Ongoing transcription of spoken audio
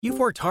You've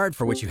worked hard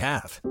for what you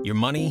have. Your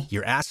money,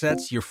 your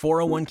assets, your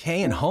 401k,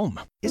 and home.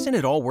 Isn't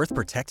it all worth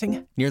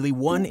protecting? Nearly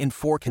 1 in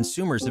 4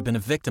 consumers have been a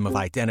victim of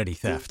identity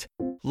theft.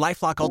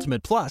 LifeLock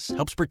Ultimate Plus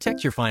helps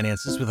protect your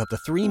finances with up to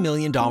 $3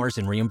 million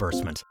in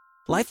reimbursement.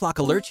 LifeLock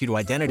alerts you to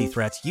identity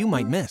threats you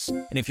might miss.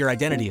 And if your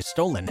identity is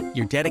stolen,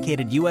 your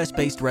dedicated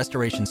U.S.-based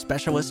restoration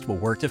specialist will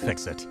work to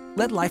fix it.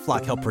 Let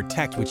LifeLock help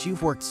protect what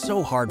you've worked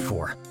so hard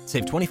for.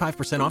 Save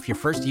 25% off your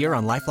first year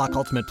on LifeLock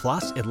Ultimate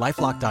Plus at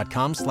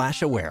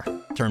LifeLock.com/aware.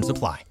 Terms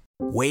apply.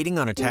 Waiting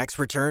on a tax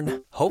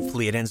return?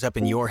 Hopefully it ends up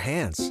in your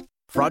hands.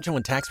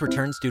 Fraudulent tax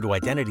returns due to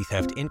identity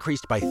theft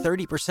increased by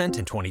 30%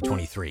 in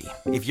 2023.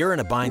 If you're in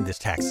a bind this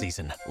tax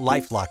season,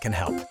 LifeLock can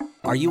help.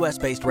 Our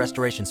U.S.-based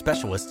restoration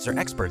specialists are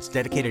experts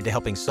dedicated to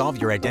helping solve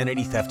your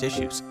identity theft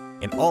issues.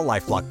 And all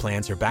LifeLock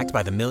plans are backed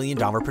by the $1 Million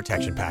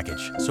Protection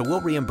Package. So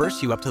we'll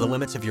reimburse you up to the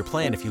limits of your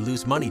plan if you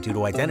lose money due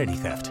to identity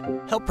theft.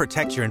 Help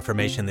protect your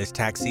information this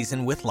tax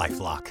season with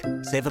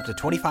LifeLock. Save up to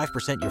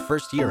 25% your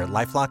first year at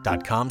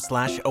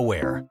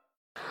LifeLock.com/aware.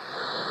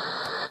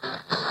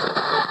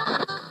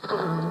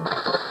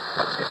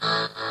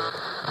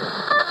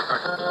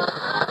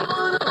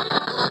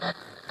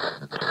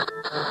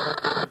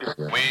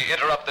 We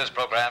interrupt this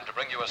program to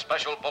bring you a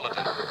special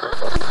bulletin.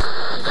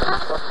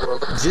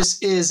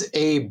 This is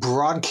a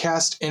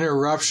broadcast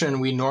interruption.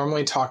 We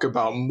normally talk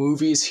about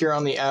movies here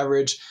on The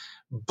Average,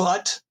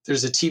 but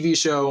there's a TV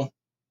show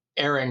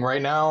airing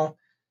right now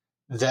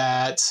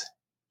that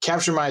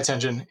captured my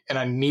attention, and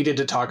I needed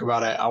to talk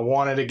about it. I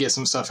wanted to get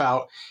some stuff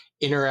out,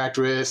 interact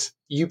with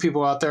you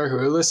people out there who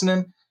are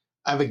listening.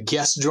 I have a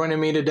guest joining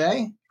me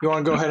today. You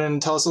want to go ahead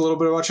and tell us a little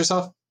bit about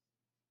yourself?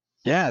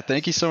 Yeah,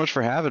 thank you so much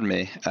for having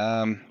me.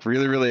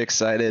 Really, really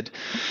excited.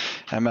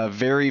 I'm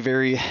very,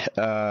 very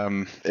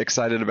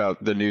excited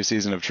about the new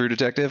season of True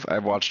Detective.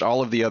 I've watched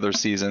all of the other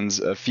seasons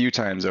a few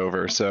times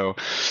over, so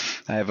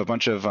I have a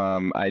bunch of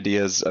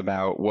ideas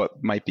about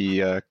what might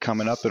be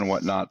coming up and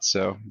whatnot.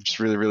 So I'm just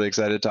really, really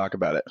excited to talk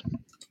about it.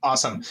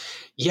 Awesome.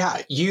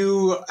 Yeah,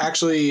 you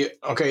actually,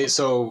 okay,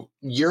 so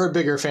you're a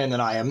bigger fan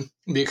than I am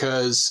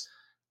because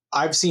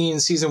I've seen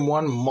season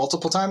 1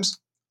 multiple times.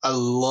 I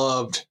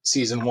loved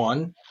season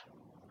 1.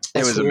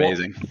 It was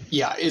amazing.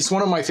 Yeah, it's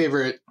one of my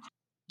favorite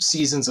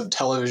seasons of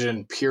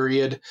television,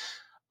 period.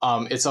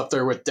 It's up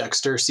there with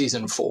Dexter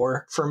season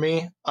 4 for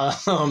me.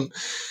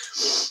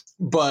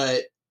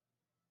 But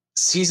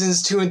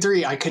seasons 2 and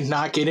 3, I could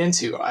not get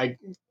into. I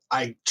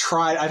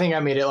tried. I think I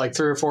made it like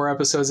 3 or 4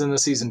 episodes into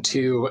season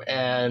 2,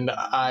 and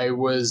I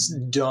was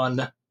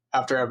done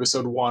after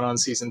episode 1 on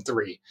season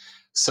 3.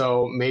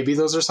 So maybe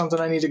those are something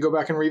I need to go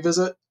back and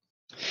revisit.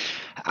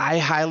 I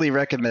highly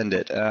recommend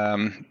it.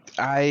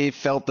 I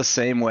felt the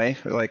same way.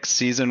 Like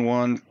season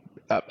 1,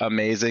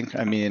 amazing.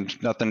 I mean,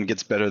 nothing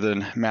gets better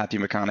than Matthew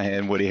McConaughey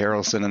and Woody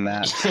Harrelson in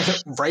that.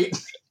 Right.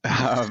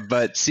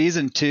 But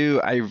season 2,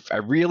 I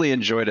really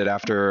enjoyed it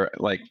after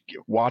like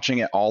watching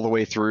it all the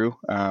way through.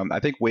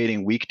 I think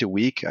waiting week to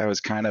week, I was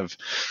kind of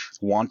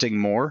wanting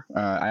more.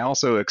 I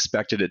also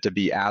expected it to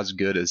be as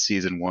good as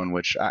season 1,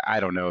 which I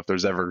don't know if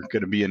there's ever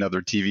going to be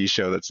another TV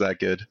show that's that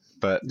good.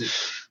 But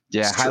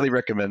yeah, highly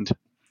recommend.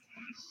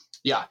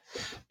 Yeah.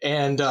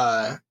 And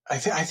I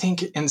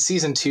think in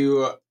season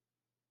 2,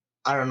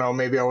 I don't know,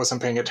 maybe I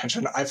wasn't paying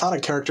attention. I thought a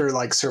character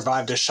like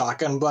survived a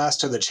shotgun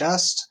blast to the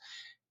chest.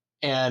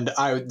 And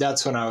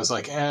that's when I was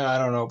like, I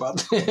don't know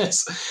about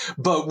this.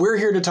 But we're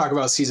here to talk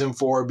about season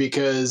 4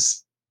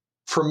 because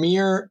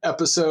premiere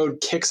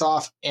episode kicks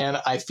off, and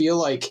I feel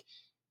like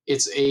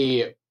it's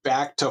a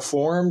back to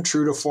form,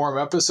 true to form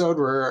episode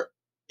where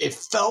it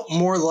felt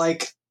more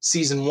like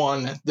season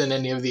 1 than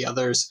any of the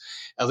others,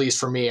 at least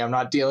for me. I'm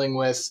not dealing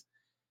with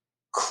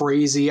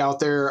crazy out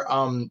there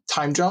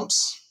time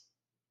jumps.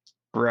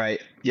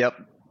 Right. Yep.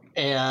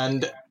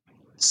 And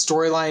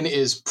storyline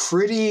is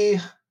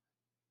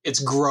it's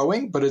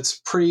growing, but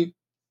it's pretty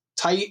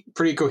tight,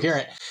 pretty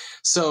coherent.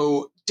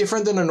 So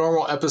different than a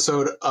normal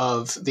episode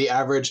of The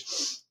Average,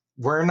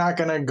 we're not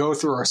going to go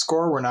through our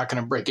score. We're not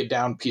going to break it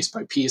down piece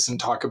by piece and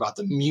talk about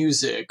the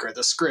music or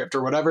the script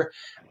or whatever.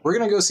 We're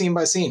going to go scene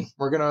by scene.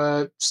 We're going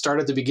to start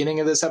at the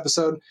beginning of this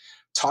episode,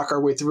 talk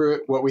our way through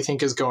it, what we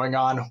think is going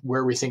on,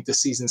 where we think the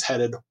season's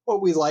headed,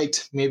 what we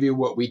liked, maybe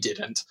what we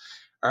didn't.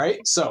 All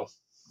right. So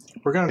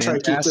we're going to try to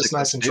keep this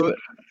nice and short.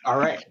 All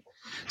right.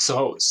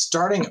 So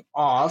starting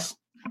off,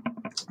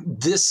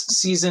 this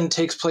season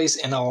takes place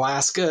in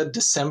Alaska,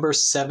 December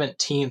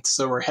 17th.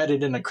 So we're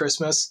headed into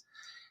Christmas.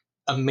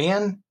 A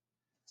man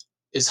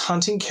is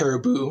hunting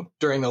caribou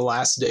during the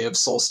last day of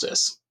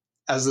solstice.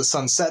 As the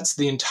sun sets,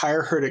 the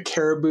entire herd of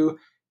caribou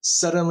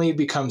suddenly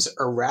becomes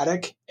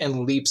erratic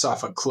and leaps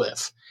off a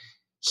cliff.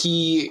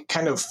 He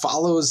kind of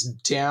follows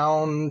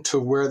down to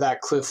where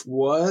that cliff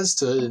was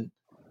to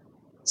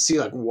see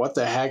like what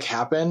the heck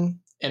happened.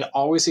 And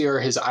all we see are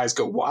his eyes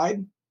go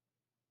wide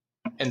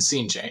and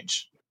scene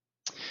change.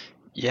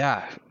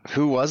 Yeah.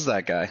 Who was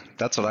that guy?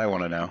 That's what I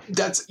want to know.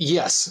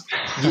 Yes.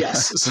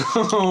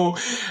 So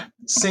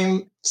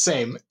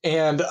same.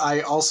 And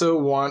I also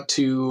want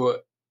to,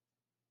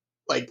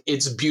 like,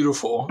 it's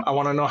beautiful. I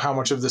want to know how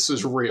much of this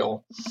is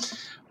real.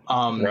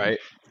 Right.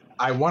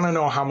 I want to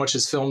know how much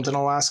is filmed in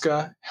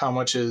Alaska, how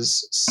much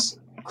is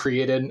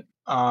created.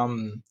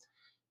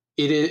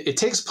 It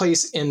takes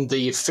place in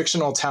the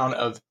fictional town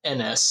of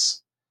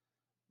Ennis,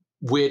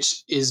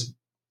 which is,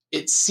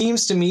 it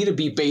seems to me to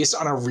be based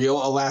on a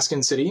real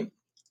Alaskan city,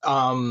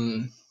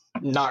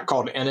 not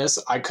called Ennis.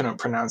 I couldn't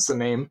pronounce the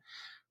name,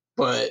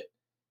 but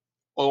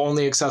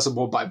only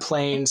accessible by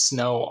plane,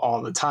 snow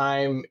all the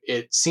time.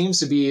 It seems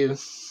to be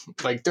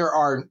like there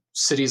are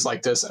cities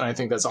like this, and I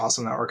think that's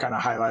awesome that we're kind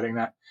of highlighting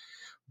that.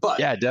 But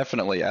Yeah,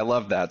 definitely. I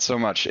love that so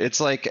much. It's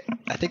like,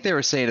 I think they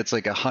were saying it's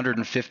like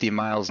 150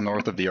 miles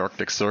north of the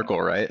Arctic Circle,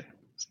 right?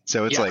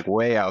 So it's Yeah. like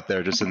way out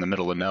there, just in the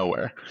middle of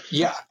nowhere.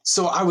 yeah,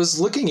 so I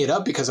was looking it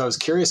up because I was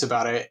curious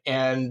about it,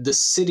 and the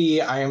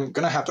city, I am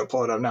going to have to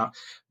pull it up now.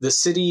 The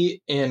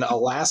city in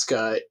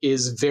Alaska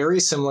is very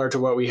similar to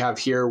what we have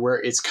here,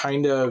 where it's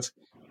kind of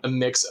a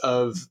mix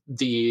of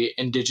the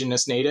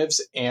indigenous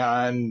natives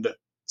and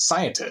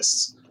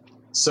scientists.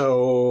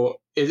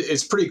 So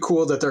it's pretty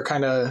cool that they're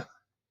kind of,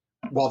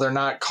 while they're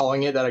not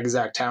calling it that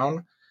exact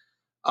town,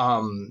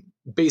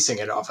 basing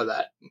it off of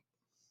that.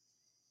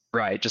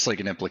 Right, just like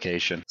an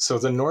implication. So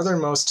the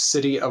northernmost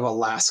city of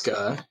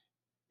Alaska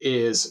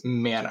is,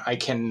 man, I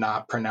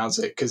cannot pronounce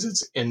it because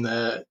it's in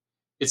the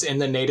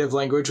native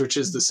language, which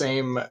is the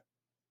same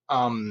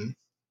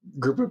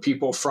group of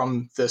people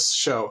from this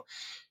show.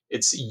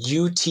 It's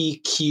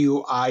Utqiagvik.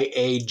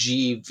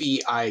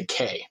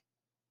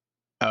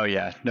 Oh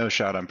yeah, no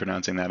shot on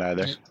pronouncing that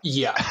either.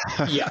 Yeah.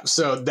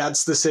 So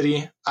that's the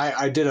city.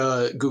 I did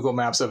a Google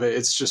Maps of it.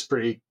 It's just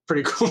pretty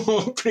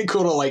cool. Pretty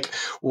cool to like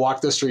walk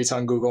the streets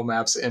on Google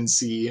Maps and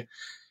see.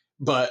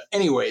 But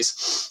anyways,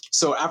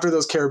 so after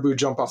those caribou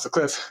jump off the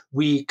cliff,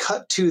 we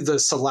cut to the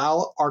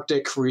Salal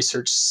Arctic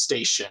Research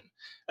Station.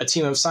 A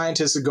team of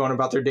scientists are going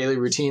about their daily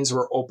routines.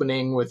 We're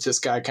opening with this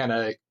guy kind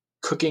of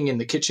cooking in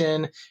the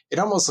kitchen. It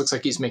almost looks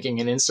like he's making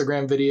an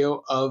Instagram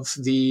video of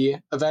the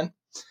event.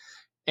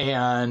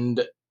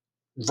 And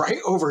right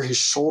over his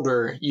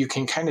shoulder, you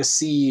can kind of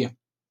see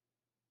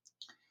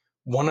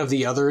one of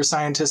the other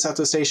scientists at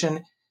the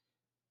station.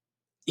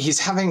 He's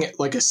having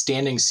like a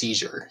standing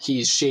seizure.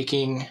 He's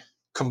shaking,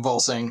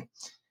 convulsing,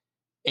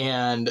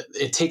 and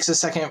it takes a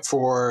second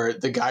for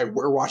the guy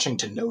we're watching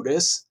to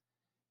notice.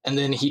 And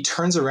then he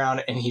turns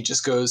around and he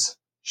just goes,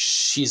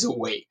 "She's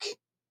awake."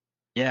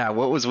 Yeah,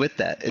 what was with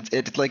that?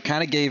 It like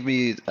kind of gave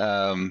me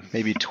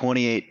maybe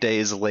 28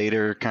 days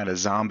later kind of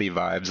zombie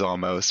vibes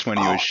almost when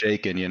he was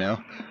shaking, you know?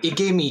 It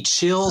gave me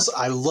chills.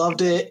 I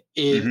loved it.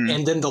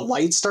 And then the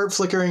lights start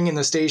flickering in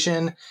the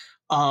station.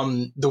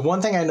 The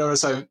one thing I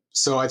noticed,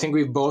 so I think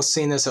we've both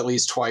seen this at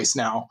least twice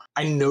now.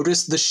 I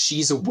noticed the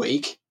 "she's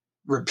awake"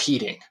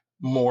 repeating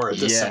more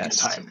the second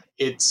time.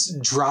 It's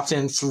dropped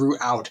in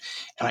throughout,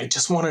 and I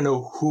just want to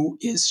know, who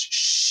is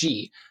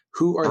she?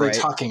 Who are they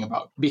talking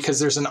about? Because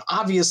there's an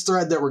obvious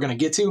thread that we're going to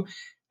get to.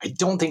 I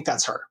don't think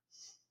that's her.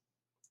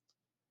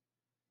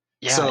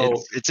 Yeah,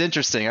 so, it's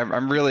interesting.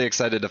 I'm really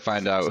excited to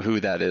find out who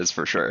that is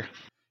for sure.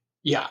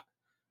 Yeah.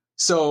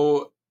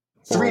 So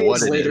 3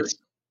 days later.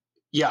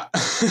 Yeah.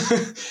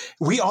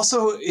 We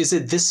also, is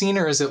it this scene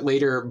or is it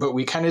later? But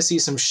we kind of see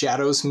some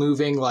shadows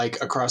moving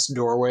like across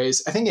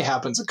doorways. I think it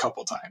happens a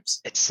couple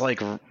times. It's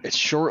like it's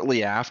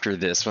shortly after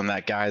this when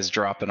that guy's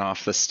dropping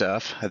off the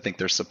stuff. I think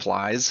there's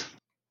supplies.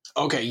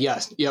 Okay,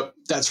 yes. Yep,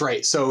 that's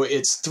right. So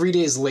it's 3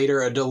 days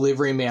later, a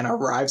delivery man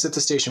arrives at the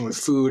station with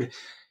food.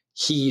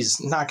 He's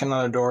knocking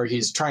on the door.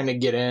 He's trying to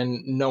get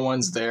in. No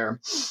one's there.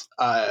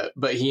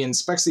 But he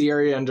inspects the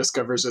area and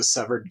discovers a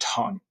severed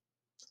tongue.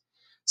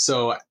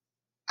 So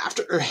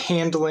after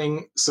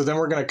handling, so then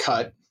we're going to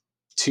cut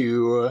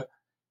to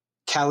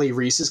Callie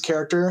Reese's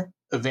character,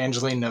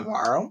 Evangeline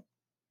Navarro,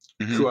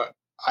 who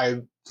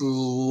I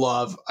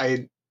love.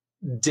 I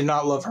did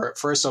not love her at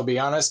first, I'll be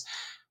honest.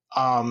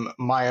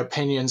 My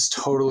opinions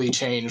totally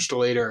changed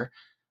later.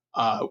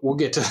 We'll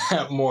get to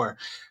that more.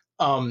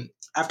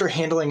 After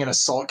handling an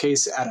assault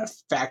case at a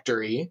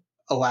factory,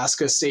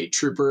 Alaska State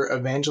Trooper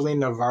Evangeline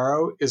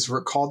Navarro is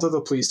recalled to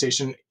the police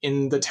station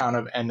in the town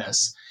of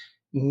Ennis,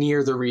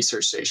 near the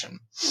research station.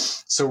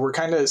 So we're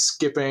kind of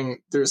skipping.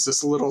 There's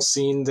this little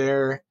scene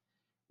there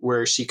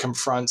where she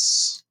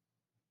confronts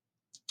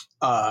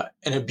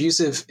an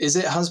abusive, is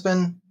it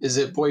husband? Is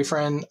it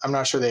boyfriend? I'm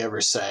not sure they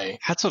ever say.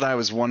 That's what I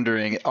was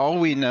wondering. All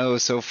we know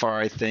so far,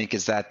 I think,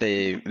 is that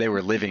they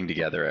were living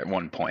together at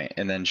one point,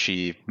 and then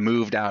she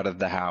moved out of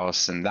the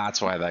house, and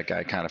that's why that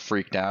guy kind of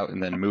freaked out,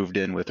 and then moved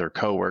in with her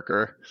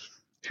coworker,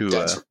 who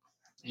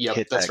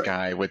hit that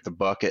guy with the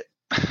bucket.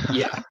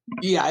 Yeah,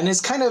 and it's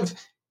kind of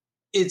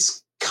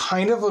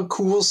a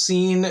cool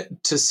scene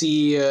to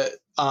see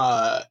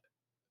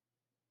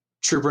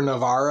Trooper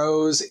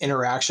Navarro's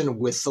interaction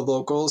with the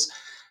locals,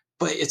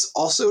 but it's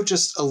also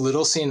just a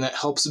little scene that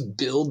helps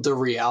build the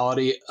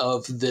reality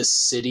of this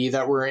city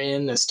that we're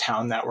in, this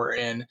town that we're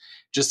in,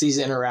 just these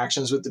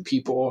interactions with the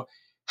people,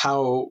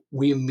 how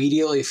we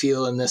immediately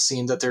feel in this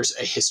scene that there's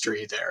a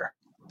history there,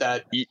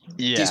 that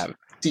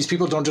these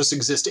people don't just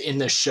exist in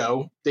this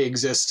show, they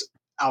exist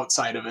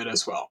outside of it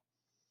as well.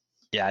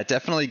 Yeah, it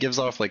definitely gives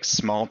off like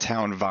small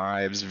town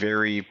vibes,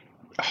 very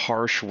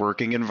harsh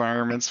working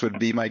environments would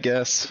be my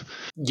guess.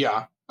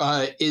 Yeah.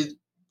 It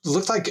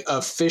looked like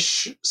a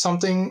fish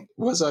something.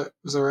 Was that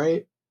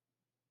right?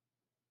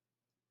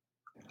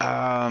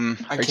 Are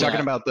you talking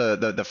about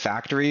the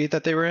factory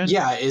that they were in?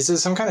 Yeah, is it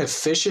some kind of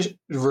fish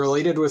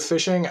related with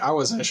fishing? I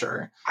wasn't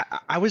sure.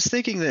 I was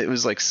thinking that it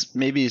was like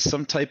maybe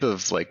some type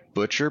of like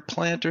butcher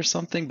plant or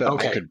something, but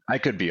Okay. I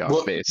could be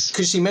off base.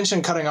 Because she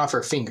mentioned cutting off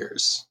her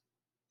fingers.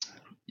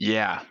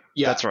 Yeah,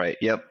 Yeah, that's right.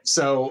 Yep.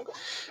 So,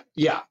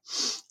 yeah,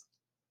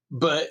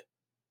 but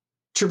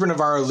Trooper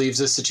Navarro leaves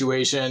this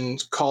situation,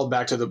 called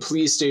back to the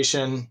police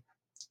station,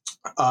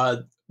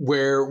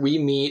 where we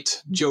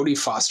meet Jodie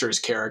Foster's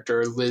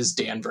character, Liz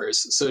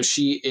Danvers. So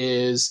she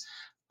is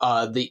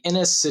the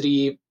Ennis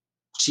City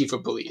chief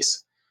of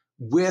police.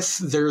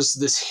 There's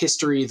this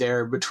history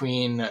there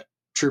between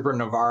Trooper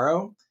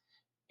Navarro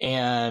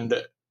and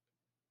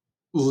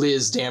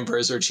Liz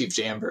Danvers, or Chief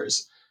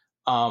Danvers.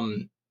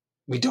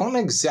 We don't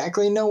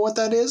exactly know what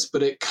that is,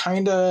 but it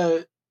kind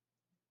of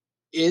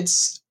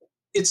it's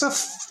a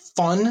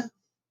fun,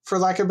 for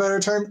lack of a better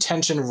term,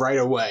 tension right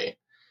away.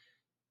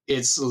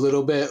 It's a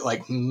little bit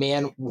like,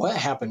 man, what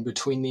happened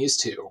between these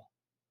two?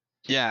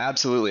 Yeah,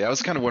 absolutely. I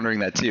was kind of wondering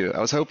that too. I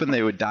was hoping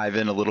they would dive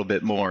in a little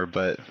bit more,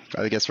 but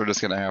I guess we're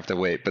just going to have to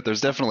wait. But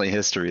there's definitely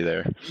history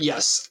there.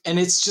 Yes. And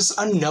it's just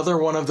another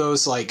one of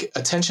those like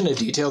attention to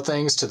detail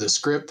things to the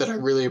script that I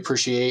really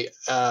appreciate,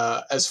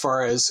 as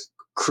far as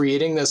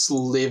creating this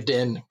lived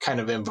in kind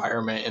of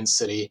environment and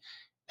city.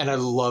 And I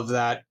love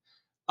that.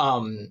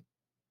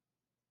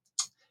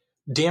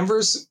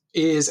 Danvers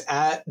is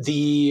at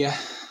the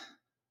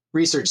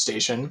research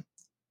station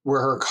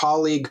where her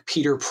colleague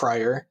Peter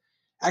Pryor,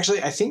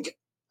 actually, I think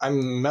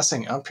I'm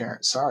messing up here.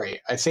 Sorry.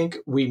 I think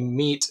we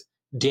meet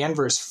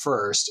Danvers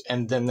first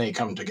and then they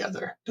come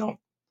together.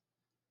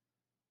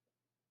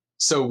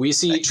 So we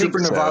see Trooper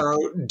Navarro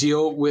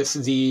deal with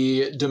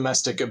the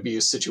domestic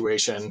abuse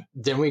situation.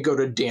 Then we go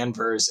to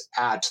Danvers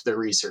at the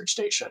research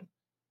station.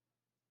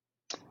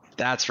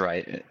 That's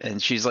right.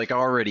 And she's like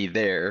already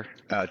there,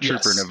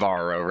 Trooper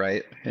Navarro,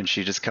 right? And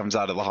she just comes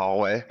out of the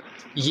hallway.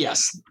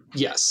 Yes.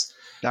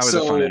 That was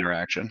a fun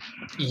interaction.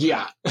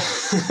 Yeah.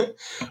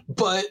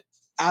 But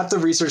at the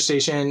research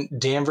station,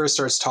 Danvers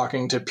starts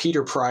talking to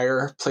Peter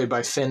Pryor, played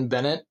by Finn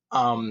Bennett.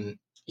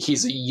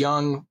 He's a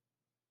young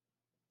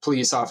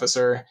police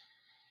officer.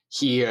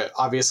 He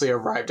obviously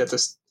arrived at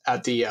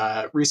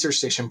the research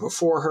station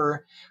before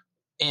her.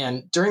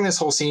 And during this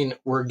whole scene,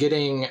 we're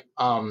getting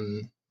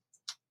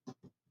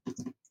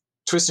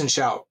Twist and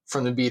Shout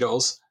from the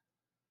Beatles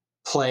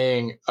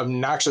playing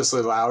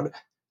obnoxiously loud,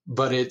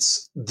 but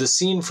it's the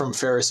scene from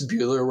Ferris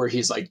Bueller where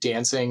he's like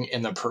dancing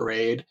in the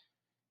parade.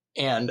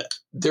 And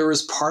there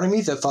was part of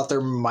me that thought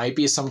there might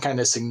be some kind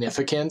of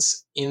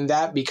significance in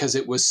that because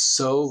it was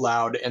so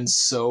loud and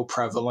so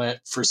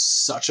prevalent for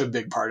such a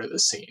big part of the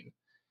scene.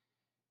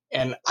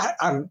 And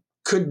I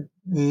could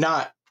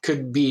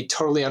be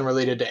totally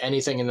unrelated to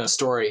anything in the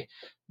story,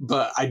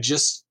 but I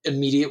just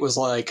immediately was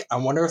like, I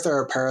wonder if there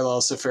are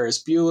parallels to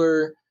Ferris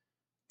Bueller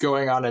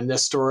going on in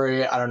this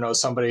story. I don't know,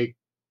 somebody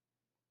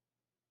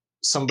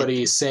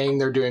saying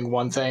they're doing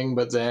one thing,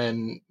 but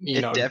then,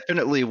 it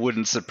definitely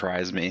wouldn't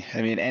surprise me.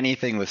 I mean,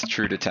 anything with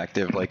True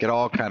Detective, like it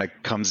all kind of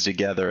comes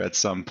together at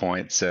some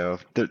point. So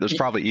there's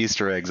probably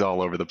Easter eggs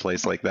all over the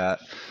place like that.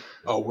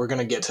 Oh, we're going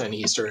to get to an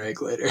Easter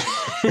egg later.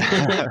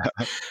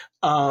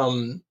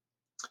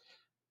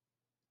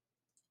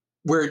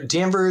 Where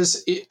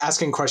Danvers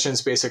asking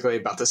questions basically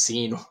about the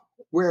scene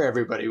where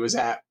everybody was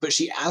at, but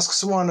she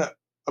asks one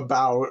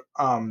about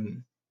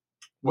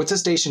what the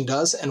station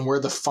does and where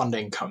the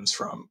funding comes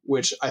from,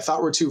 which I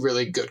thought were two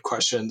really good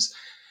questions.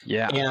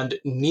 Yeah. And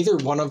neither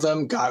one of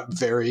them got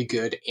very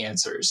good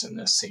answers in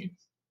this scene.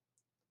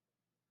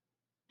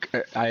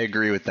 I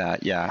agree with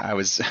that. Yeah. I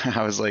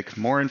was like,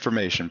 more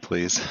information,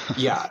 please.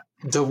 Yeah.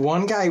 The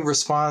one guy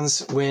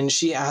responds when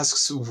she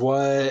asks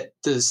what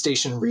the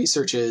station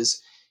research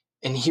is,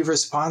 and he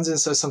responds and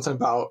says something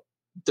about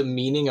the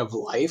meaning of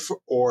life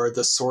or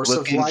the source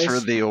of life. Looking for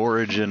the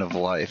origin of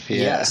life.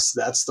 Yeah. Yes,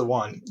 that's the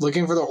one.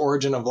 Looking for the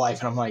origin of life.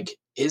 And I'm like,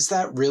 is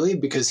that really?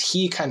 Because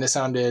he kind of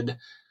sounded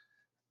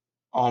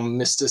on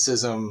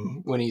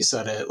mysticism when he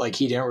said it. Like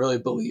he didn't really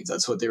believe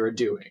that's what they were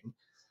doing.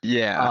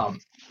 Yeah.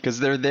 Because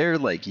they're there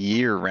like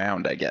year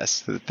round, I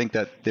guess. I think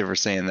that they were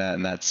saying that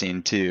in that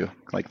scene too.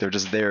 Like they're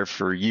just there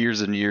for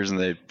years and years and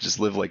they just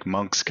live like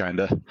monks kind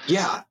of.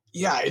 Yeah.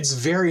 It's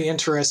very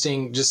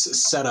interesting. Just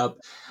set up.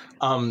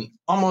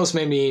 Almost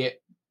made me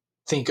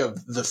think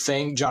of The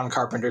Thing, John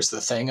Carpenter's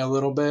The Thing a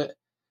little bit.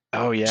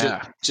 Oh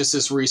yeah. Just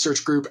this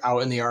research group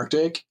out in the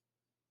Arctic.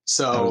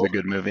 So that was a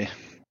good movie.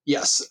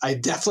 Yes, I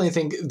definitely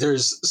think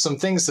there's some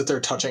things that they're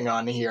touching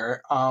on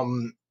here.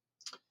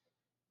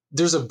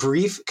 There's a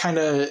brief kind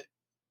of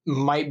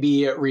might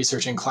be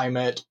researching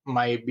climate,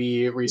 might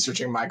be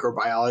researching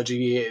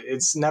microbiology.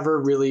 It's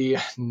never really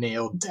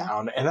nailed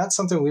down. And that's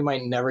something we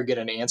might never get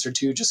an answer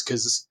to just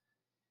because.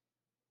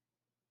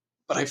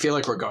 But I feel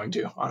like we're going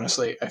to,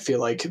 honestly. I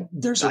feel like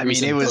there's a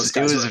reason. It was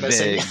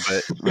vague,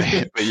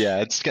 but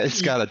yeah,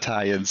 it's got to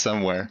tie in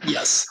somewhere.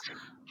 Yes.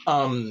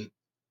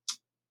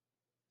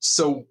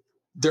 So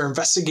they're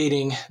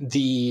investigating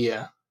the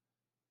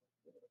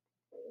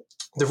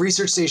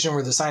research station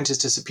where the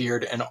scientist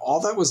disappeared, and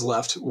all that was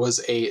left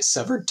was a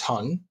severed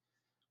tongue,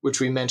 which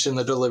we mentioned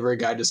the delivery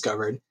guy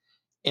discovered,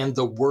 and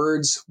the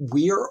words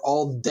 "We are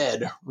all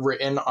dead"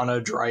 written on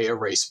a dry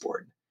erase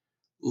board.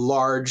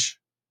 Large.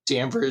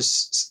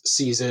 Danvers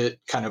sees it,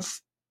 kind of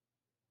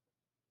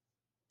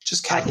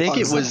just I think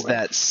it catalogs was way.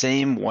 that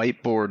same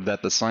whiteboard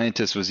that the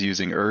scientist was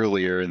using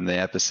earlier in the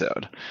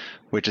episode,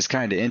 which is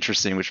kind of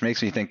interesting, which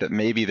makes me think that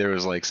maybe there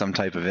was like some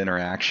type of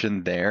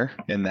interaction there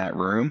in that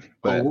room,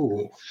 but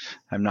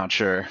I'm not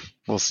sure.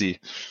 We'll see.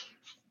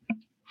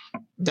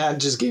 That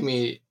just gave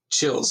me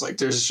chills. Like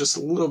there's just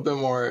a little bit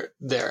more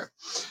there.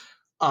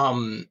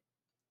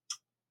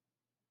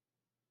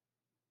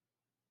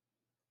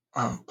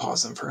 I'm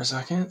pausing for a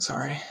second.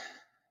 Sorry.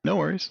 No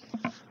worries.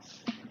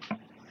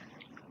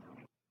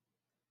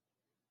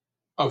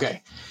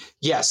 Okay.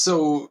 Yeah.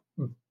 So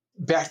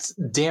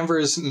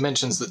Danvers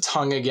mentions the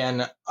tongue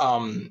again,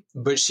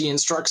 but she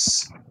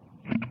instructs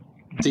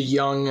the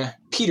young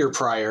Peter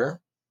Pryor.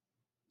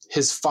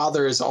 His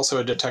father is also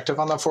a detective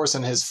on the force,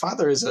 and his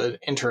father is an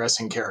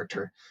interesting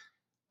character.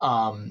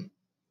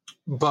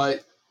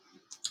 But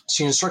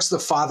she instructs the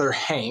father,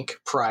 Hank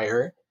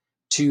Pryor,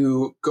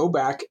 to go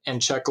back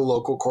and check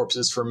local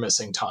corpses for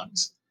missing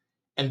tongues.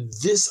 And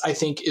this, I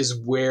think, is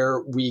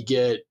where we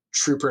get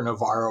Trooper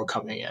Navarro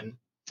coming in.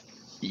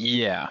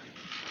 Yeah.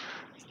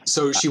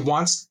 So she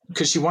wants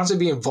to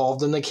be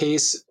involved in the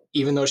case,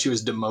 even though she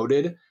was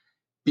demoted,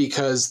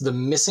 because the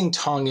missing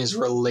tongue is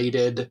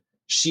related,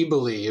 she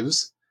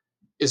believes,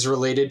 is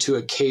related to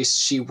a case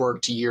she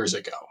worked years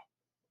ago.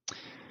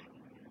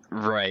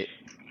 Right.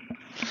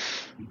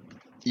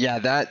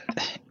 Yeah,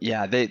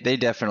 they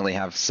definitely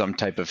have some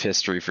type of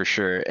history for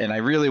sure. And I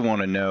really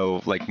want to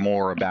know like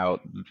more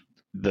about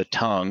the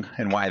tongue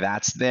and why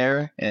that's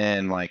there.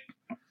 And like,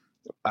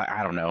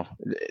 I don't know,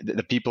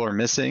 the people are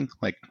missing.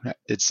 Like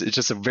it's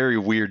just a very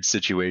weird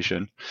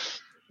situation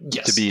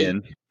to be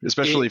in,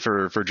 especially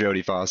for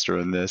Jodie Foster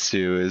in this,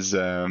 who is,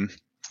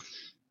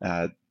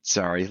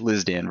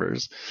 Liz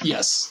Danvers.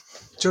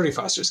 Yes. Jodie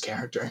Foster's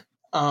character.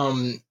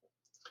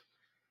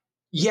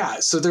 Yeah.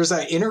 So there's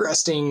that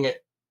interesting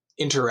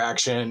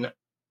interaction.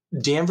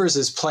 Danvers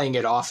is playing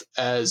it off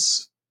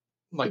as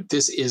like,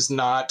 this is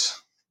not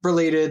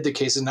related. The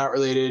case is not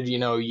related. You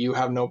know, you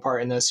have no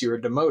part in this. You were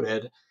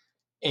demoted.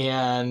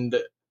 And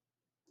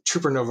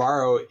Trooper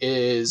Navarro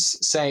is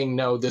saying,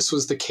 no, this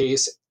was the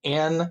case.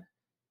 Ann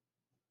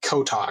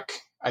Kotok,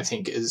 I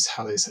think is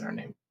how they said her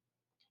name.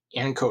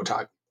 Ann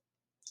Kotok.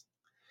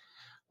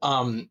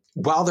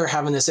 While they're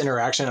having this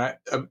interaction,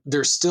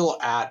 they're still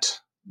at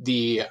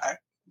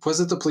was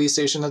it the police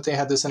station that they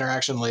had this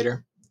interaction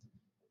later?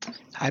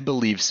 I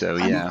believe so,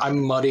 yeah.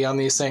 I'm muddy on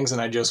these things,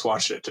 and I just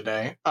watched it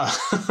today.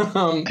 It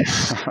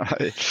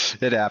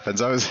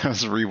happens. I was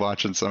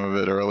rewatching some of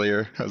it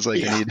earlier. I was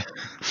like, I'm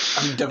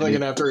definitely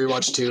gonna have to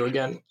rewatch 2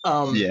 again.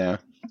 Yeah.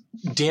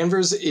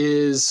 Danvers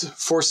is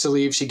forced to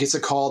leave. She gets a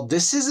call.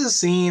 This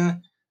is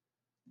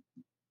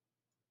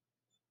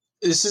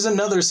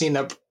another scene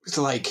that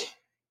like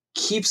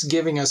keeps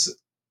giving us.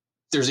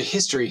 There's a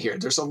history here.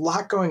 There's a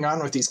lot going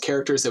on with these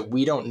characters that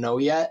we don't know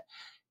yet.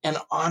 And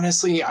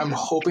honestly, I'm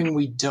hoping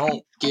we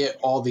don't get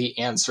all the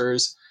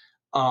answers.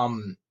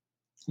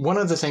 One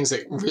of the things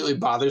that really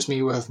bothers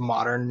me with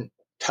modern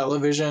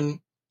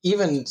television,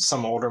 even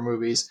some older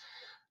movies,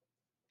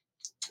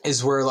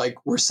 is where like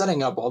we're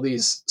setting up all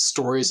these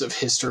stories of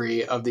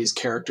history of these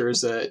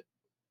characters that,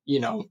 you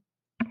know,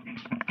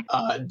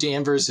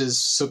 Danvers is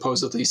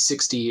supposedly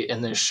 60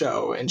 in this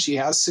show, and she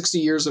has 60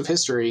 years of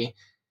history.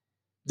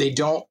 They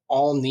don't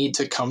all need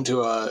to come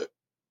to a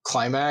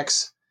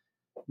climax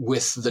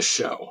with the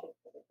show.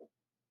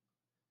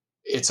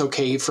 It's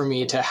okay for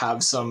me to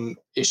have some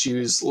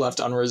issues left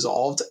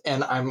unresolved,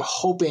 and I'm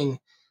hoping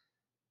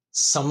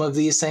some of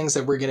these things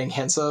that we're getting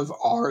hints of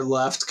are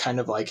left kind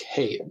of like,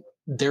 hey,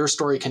 their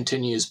story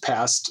continues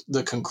past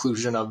the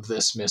conclusion of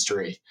this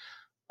mystery.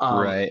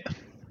 Right.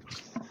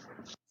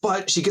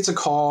 But she gets a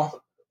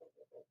call,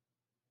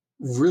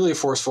 really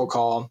forceful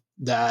call,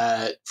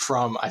 that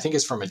I think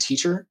it's from a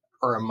teacher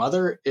or a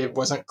mother. It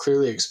wasn't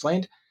clearly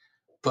explained,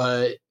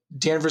 but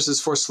Danvers is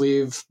forced to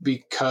leave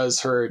because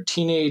her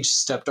teenage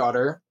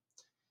stepdaughter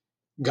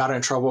got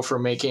in trouble for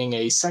making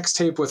a sex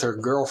tape with her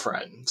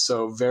girlfriend.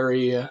 So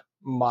very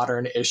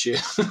modern issue.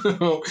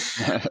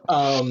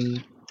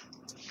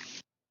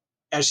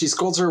 As she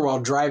scolds her while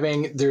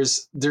driving,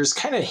 there's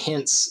kind of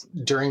hints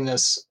during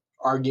this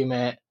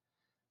argument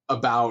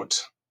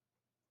about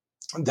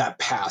that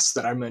past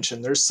that I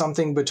mentioned. There's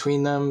something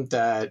between them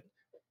that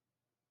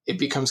it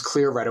becomes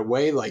clear right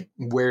away, like,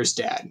 where's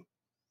dad?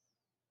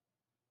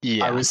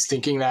 Yeah. I was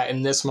thinking that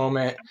in this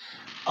moment.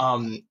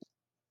 I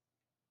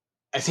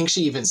think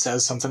she even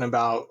says something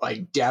about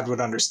like dad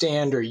would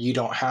understand, or you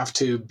don't have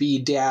to be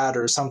dad,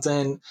 or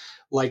something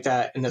like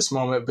that in this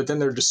moment. But then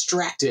they're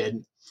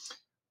distracted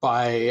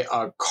by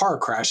a car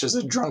crash as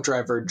a drunk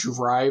driver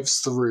drives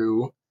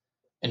through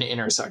an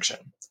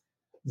intersection.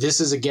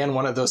 this is again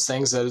one of those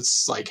things that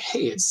it's like,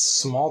 hey, it's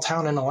small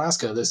town in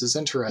Alaska. This is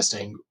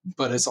interesting,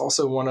 but it's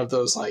also one of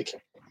those like,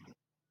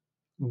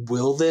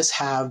 will this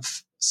have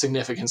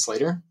significance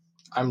later?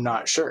 I'm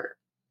not sure.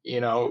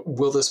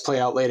 Will this play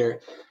out later?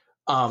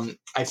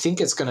 I think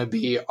it's going to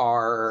be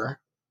our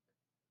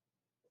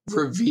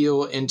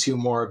reveal into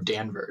more of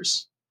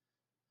Danvers.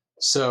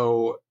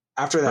 So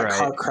after that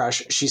car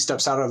crash, she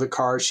steps out of the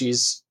car.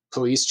 She's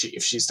police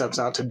chief. She steps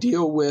out to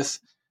deal with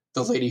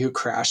the lady who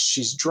crashed.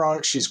 She's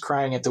drunk. She's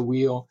crying at the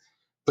wheel.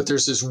 But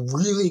there's this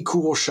really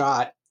cool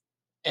shot,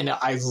 and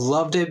I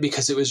loved it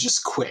because it was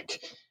just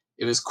quick.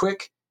 It was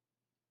quick,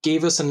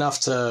 gave us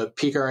enough to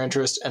pique our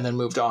interest, and then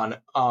moved on.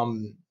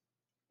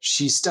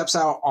 She steps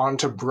out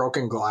onto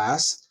broken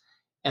glass,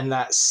 and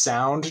that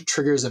sound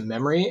triggers a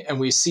memory, and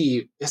we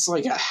see it's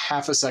like a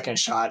half a second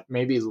shot,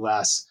 maybe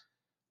less,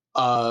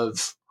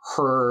 of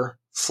her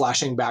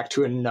flashing back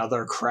to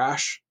another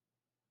crash,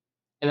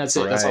 and that's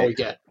it. That's all we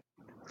get.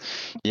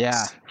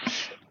 Yeah.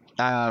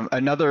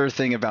 Another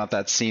thing about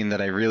that scene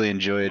that I really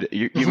enjoyed,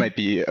 you might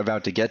be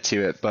about to get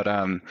to it, but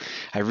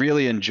I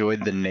really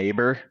enjoyed the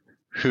neighbor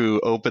who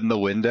opened the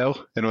window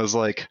and was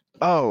like,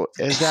 oh,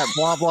 is that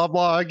blah, blah,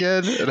 blah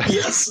again?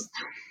 Yes.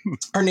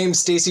 Her name's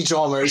Stacey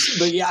Chalmers,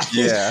 but yeah.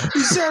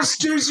 Is that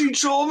Stacey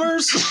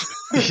Chalmers?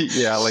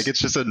 Yeah, like it's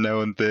just a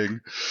known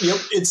thing. Yep,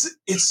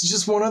 it's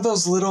just one of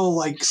those little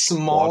like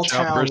small Watch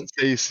town. out for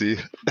Stacey.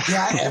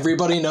 Yeah,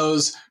 everybody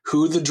knows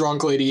who the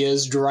drunk lady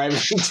is driving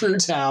through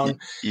town.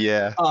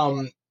 Yeah.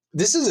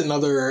 This is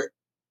another,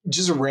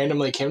 just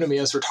randomly came to me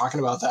as we're talking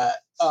about that.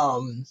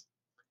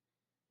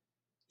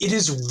 It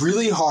is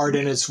really hard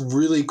and it's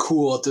really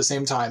cool at the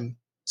same time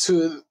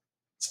to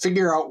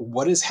figure out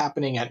what is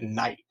happening at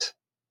night,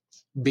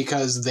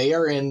 because they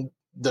are in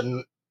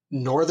the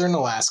northern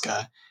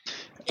Alaska.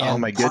 And oh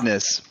my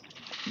goodness.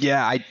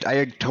 Yeah,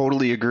 I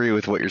totally agree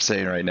with what you're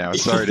saying right now.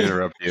 Sorry to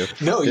interrupt you.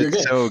 No, you're it's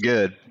good. So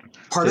good.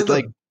 Part of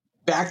the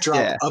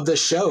backdrop of the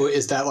show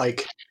is that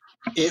like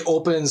it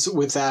opens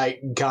with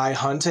that guy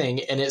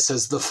hunting and it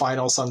says the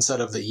final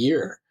sunset of the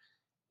year,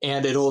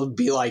 and it'll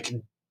be like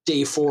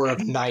day 4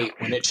 of night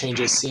when it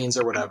changes scenes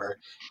or whatever.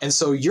 And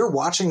so you're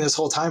watching this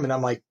whole time and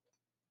I'm like,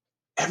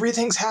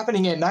 everything's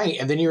happening at night.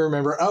 And then you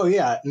remember, oh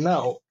yeah,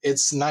 no,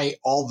 it's night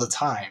all the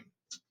time.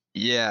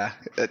 Yeah,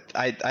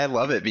 I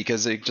love it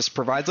because it just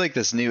provides like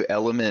this new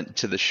element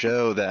to the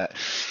show that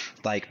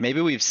like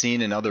maybe we've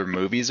seen in other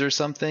movies or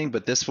something,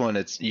 but this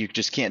one you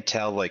just can't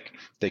tell, like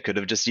they could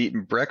have just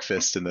eaten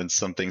breakfast and then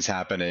something's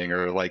happening,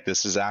 or like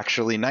this is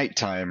actually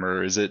nighttime,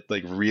 or is it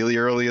like really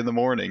early in the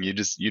morning?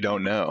 You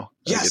don't know.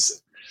 Like,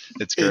 yes.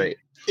 It's great.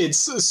 It's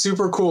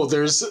super cool.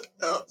 There's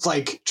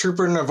like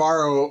Trooper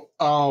Navarro,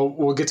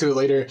 we'll get to it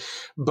later,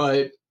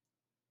 but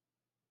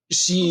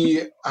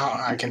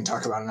I can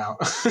talk about it now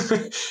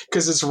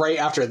because it's right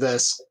after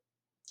this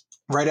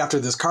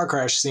car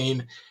crash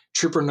scene.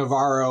 Trooper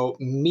Navarro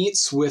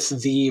meets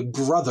with the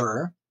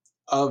brother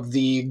of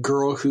the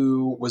girl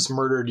who was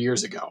murdered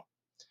years ago.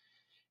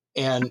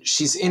 And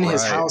she's in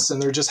his house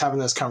and they're just having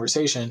this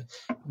conversation,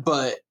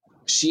 but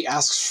she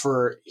asks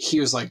he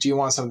was like, do you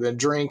want something to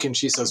drink? And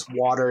she says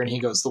water. And he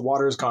goes, the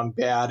water's gone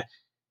bad.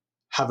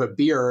 Have a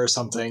beer or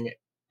something.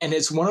 And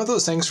it's one of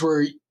those things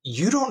where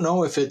you don't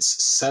know if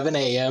it's 7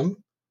 a.m.,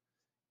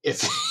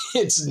 if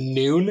it's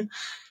noon,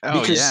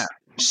 because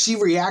she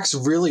reacts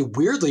really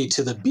weirdly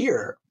to the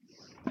beer.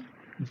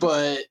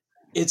 But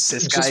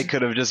this guy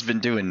could have just been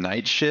doing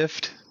night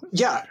shift.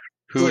 Yeah.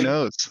 Who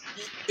knows?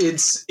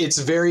 It's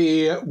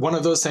very one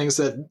of those things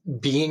that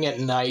being at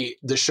night,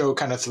 the show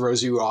kind of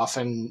throws you off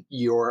in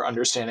your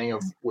understanding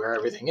of where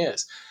everything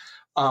is.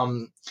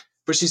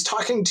 But she's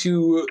talking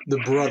to the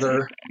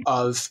brother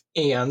of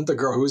Anne, the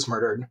girl who was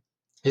murdered.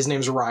 His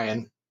name's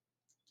Ryan.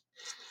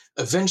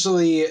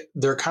 Eventually,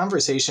 their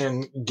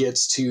conversation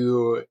gets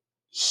to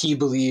he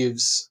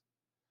believes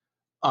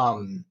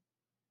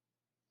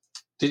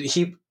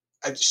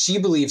she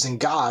believes in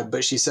God,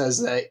 but she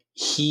says that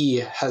he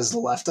has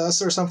left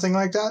us or something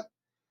like that.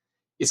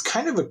 It's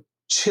kind of a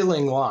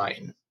chilling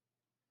line.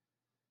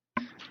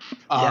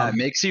 Yeah, it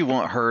makes you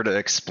want her to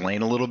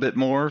explain a little bit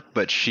more,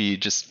 but she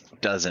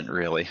just doesn't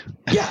really.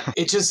 Yeah,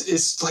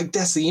 it's like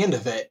that's the end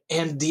of it.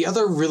 And the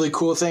other really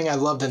cool thing I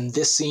loved in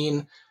this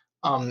scene,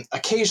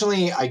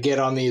 occasionally I get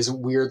on these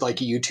weird like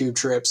YouTube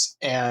trips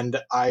and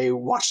I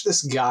watch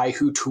this guy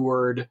who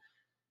toured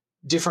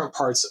different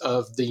parts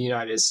of the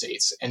United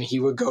States, and he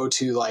would go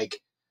to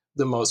like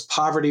the most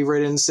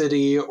poverty-ridden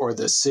city or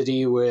the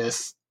city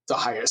with the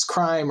highest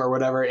crime or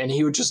whatever, and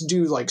he would just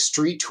do like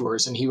street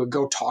tours and he would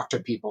go talk to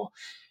people.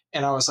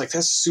 And I was like,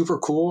 that's super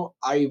cool.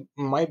 I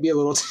might be a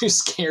little too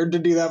scared to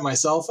do that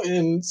myself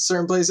in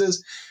certain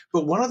places,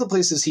 but one of the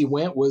places he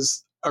went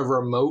was a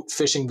remote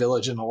fishing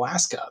village in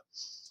Alaska.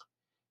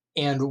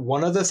 And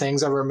one of the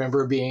things I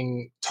remember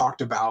being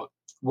talked about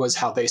was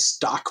how they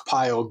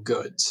stockpile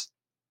goods,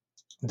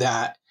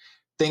 that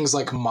things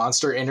like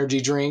Monster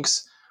energy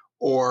drinks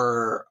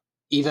or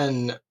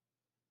even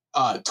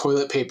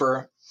toilet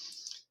paper,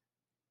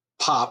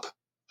 pop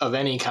of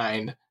any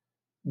kind,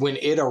 when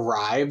it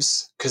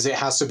arrives, because it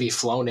has to be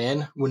flown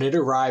in, when it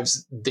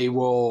arrives, they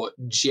will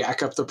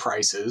jack up the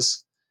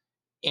prices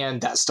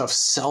and that stuff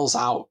sells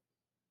out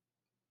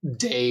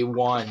day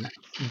one.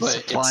 But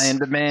supply and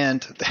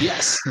demand.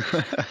 Yes.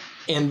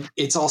 And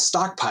it's all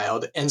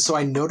stockpiled. And so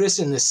I noticed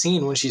in the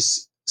scene when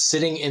she's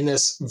sitting in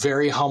this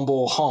very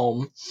humble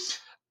home,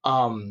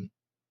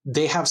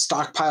 they have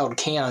stockpiled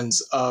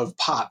cans of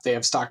pop. They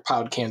have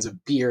stockpiled cans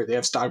of beer. They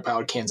have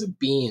stockpiled cans of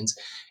beans.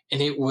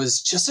 And it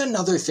was just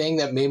another thing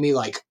that made me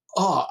like,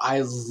 oh,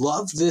 I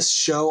love this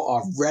show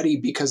already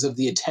because of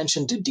the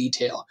attention to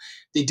detail.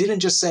 They didn't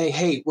just say,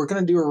 hey, we're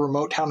going to do a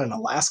remote town in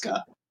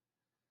Alaska.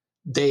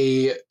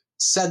 They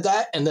said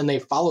that, and then they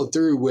followed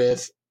through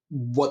with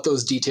what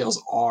those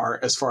details are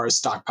as far as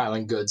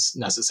stockpiling goods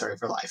necessary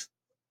for life.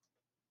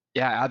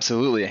 Yeah,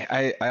 absolutely.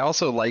 I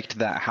also liked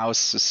that house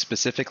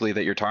specifically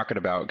that you're talking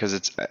about, because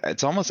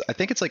it's almost, I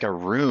think it's like a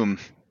room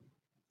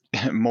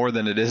more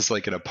than it is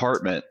like an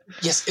apartment.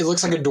 Yes, it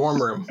looks like a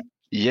dorm room.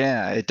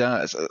 Yeah, it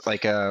does.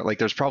 Like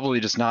there's probably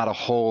just not a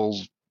whole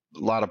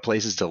lot of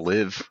places to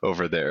live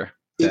over there.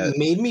 It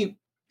made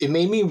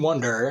me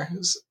wonder,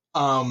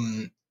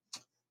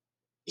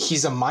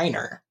 he's a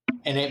miner,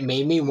 and it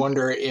made me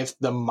wonder if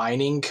the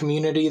mining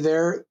community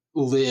there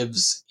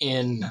lives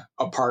in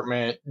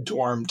apartment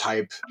dorm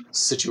type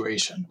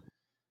situation.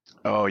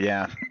 Oh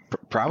yeah,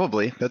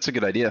 probably. That's a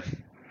good idea.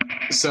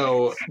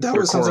 So that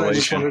was something I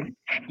just wondered.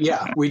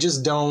 Yeah, we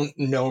just don't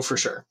know for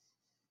sure.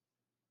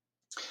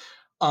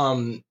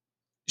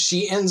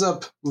 She ends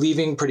up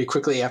leaving pretty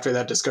quickly after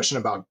that discussion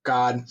about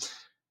God,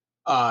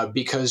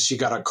 because she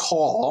got a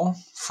call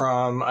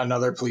from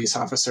another police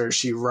officer.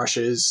 She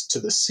rushes to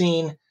the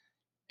scene,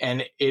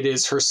 and it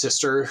is her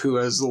sister who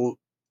has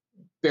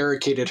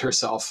barricaded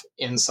herself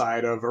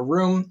inside of a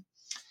room.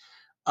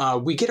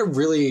 We get a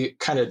really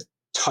kind of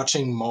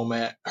touching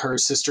moment. Her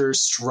sister's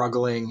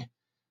struggling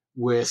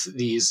with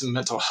these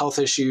mental health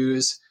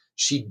issues.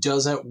 She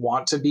doesn't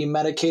want to be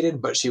medicated,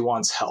 but she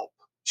wants help.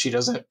 She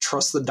doesn't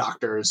trust the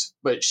doctors,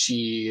 but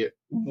she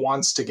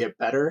wants to get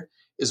better,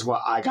 is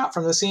what I got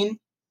from the scene.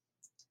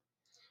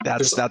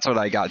 That's what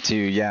I got too.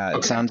 Yeah, okay.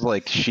 It sounds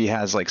like she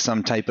has like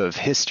some type of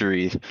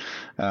history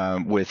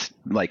with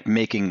like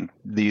making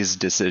these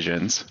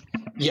decisions.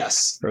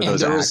 Yes, or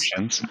those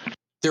actions.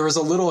 There was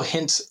a little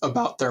hint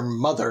about their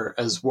mother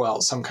as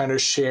well, some kind of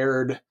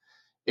shared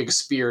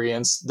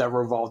experience that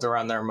revolved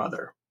around their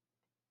mother.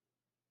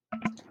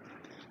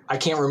 I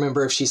can't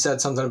remember if she said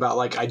something about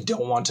like, I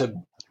don't want to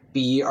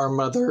be our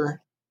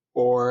mother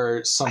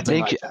or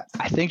something like that.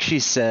 I think she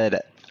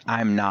said,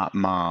 I'm not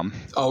mom.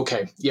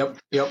 Okay. Yep.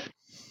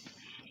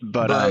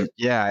 But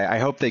yeah, I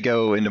hope they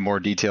go into more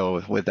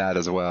detail with that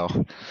as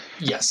well.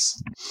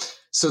 Yes.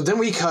 So then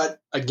we cut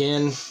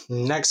again.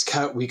 Next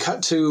cut, we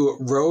cut to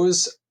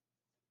Rose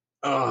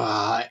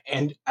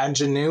and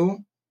Ingenue.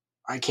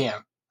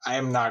 I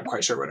am not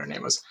quite sure what her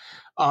name was.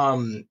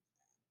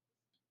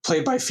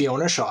 Played by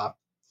Fiona Shaw,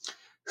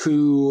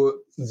 who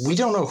we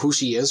don't know who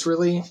she is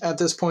really at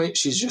this point.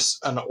 She's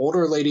just an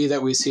older lady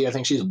that we see. I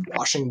think she's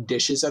washing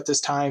dishes at this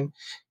time.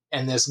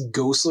 And this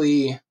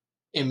ghostly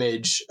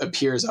image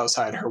appears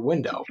outside her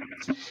window.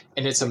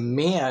 And it's a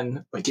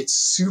man, like it's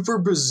super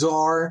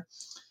bizarre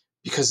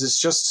because it's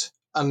just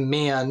a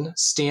man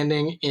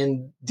standing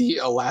in the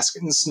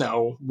Alaskan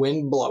snow,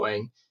 wind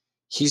blowing.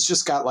 He's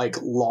just got like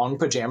long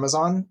pajamas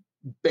on,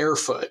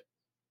 barefoot,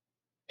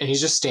 and he's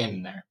just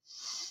standing there.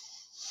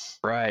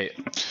 Right.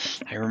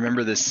 I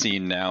remember this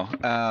scene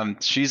now.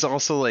 She's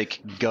also like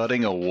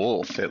gutting a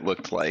wolf, it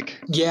looked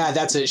like. Yeah,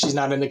 that's it. She's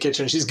not in the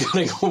kitchen. She's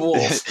gutting a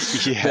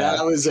wolf. Yeah.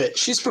 That was it.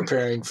 She's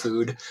preparing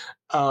food.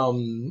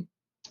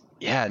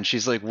 Yeah, and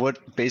she's like, what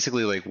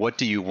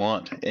do you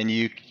want? And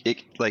you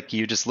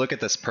just look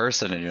at this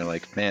person and you're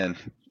like, man,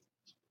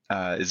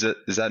 is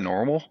that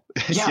normal?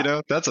 Yeah. You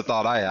know, that's a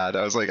thought I had.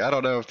 I was like, I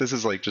don't know if this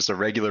is like just a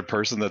regular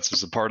person that's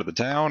just a part of the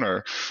town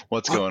or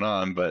what's going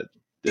on, but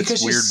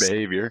it's weird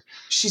behavior.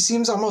 She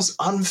seems almost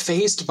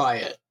unfazed by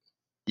it.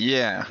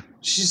 Yeah.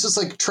 She's just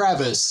like,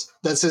 Travis.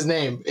 That's his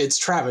name. It's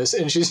Travis.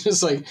 And she's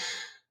just like,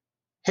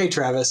 hey,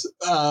 Travis.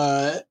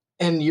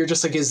 And you're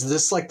just like, is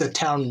this like the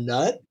town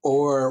nut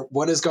or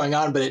what is going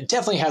on? But it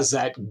definitely has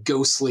that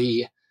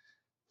ghostly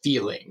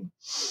feeling.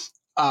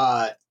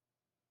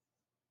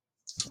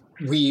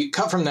 We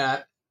cut from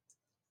that.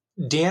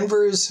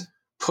 Danvers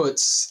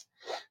puts...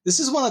 This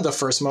is one of the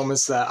first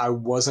moments that I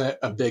wasn't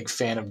a big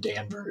fan of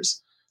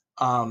Danvers.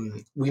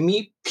 We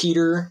meet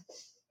Peter.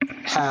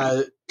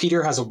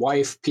 Peter has a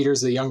wife.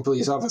 Peter's the young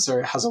police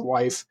officer, has a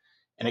wife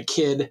and a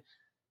kid.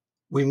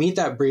 We meet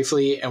that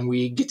briefly, and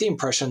we get the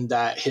impression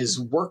that his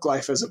work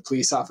life as a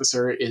police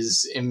officer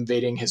is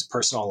invading his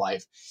personal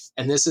life.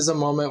 And this is a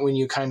moment when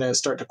you kind of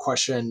start to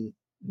question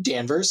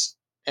Danvers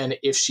and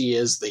if she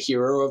is the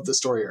hero of the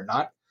story or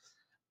not,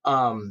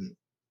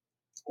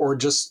 or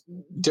just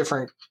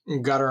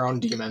got her own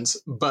demons.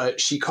 But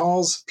she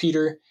calls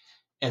Peter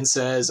and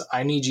says,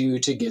 I need you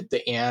to get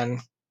the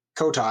Ann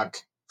Kotok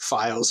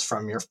files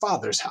from your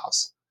father's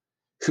house,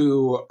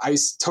 who I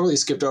totally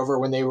skipped over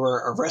when they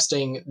were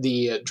arresting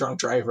the drunk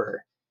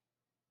driver.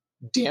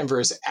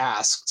 Danvers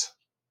asked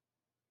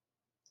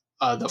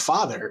the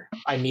father,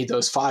 I need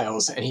those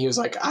files. And he was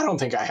like, I don't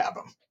think I have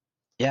them.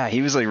 Yeah,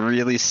 he was like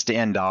really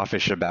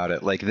standoffish about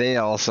it. Like they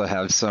also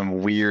have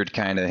some weird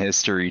kind of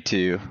history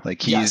too. Like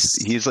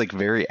he's like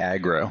very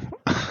aggro.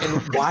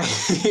 And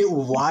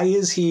why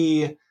is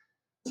he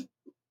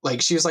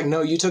like, she was like,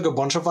 no, you took a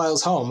bunch of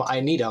files home.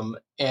 I need them.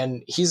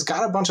 And he's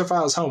got a bunch of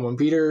files home. When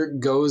Peter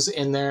goes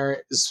in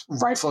there, is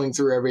rifling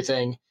through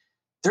everything,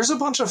 there's a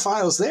bunch of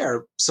files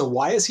there. So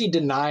why is he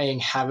denying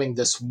having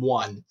this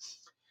one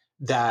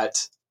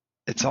that...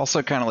 It's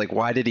also kind of like,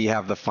 why did he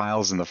have the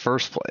files in the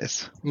first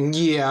place?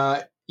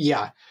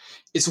 Yeah.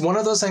 It's one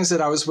of those things that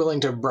I was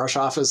willing to brush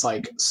off as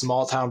like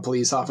small town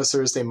police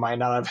officers. They might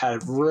not have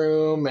had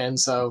room. And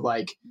so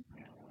like,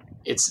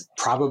 it's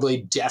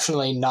probably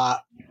definitely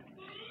not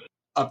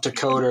up to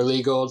code or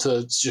legal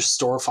to just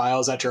store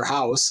files at your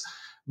house.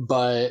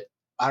 But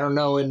I don't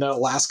know in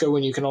Alaska,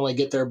 when you can only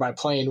get there by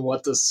plane,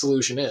 what the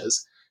solution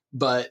is.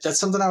 But that's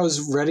something I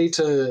was ready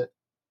to,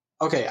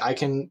 okay, I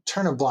can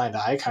turn a blind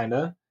eye kind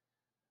of,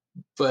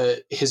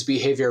 but his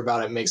behavior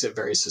about it makes it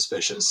very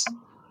suspicious.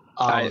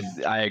 I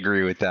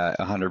agree with that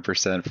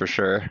 100% for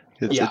sure.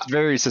 It's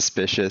very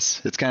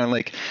suspicious. It's kind of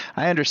like,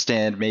 I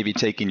understand maybe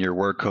taking your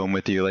work home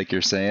with you, like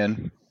you're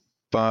saying,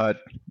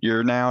 but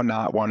you're now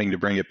not wanting to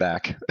bring it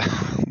back.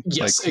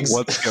 Yes. Like,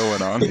 what's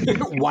going on?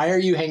 Why are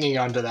you hanging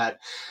on to that?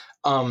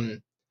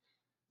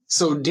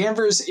 So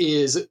Danvers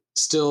is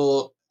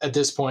still at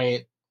this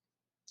point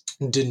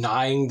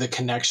denying the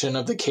connection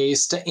of the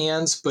case to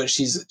Anne's, but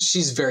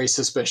she's very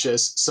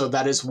suspicious. So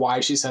that is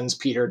why she sends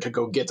Peter to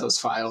go get those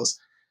files.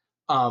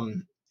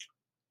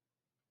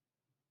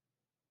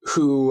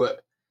 Who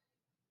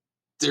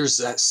there's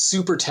that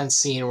super tense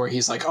scene where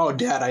he's like, oh,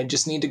 Dad, I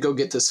just need to go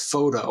get this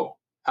photo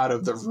out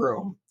of the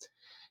room.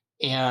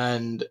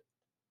 And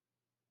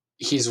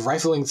he's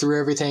rifling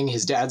through everything.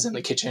 His dad's in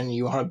the kitchen.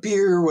 You want a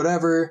beer,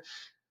 whatever,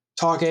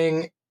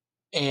 talking.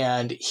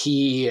 And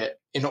he,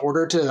 in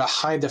order to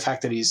hide the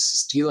fact that he's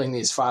stealing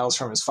these files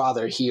from his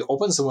father, he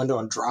opens the window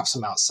and drops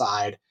them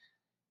outside.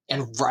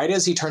 And right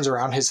as he turns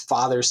around, his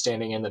father's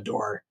standing in the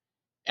door.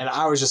 And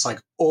I was just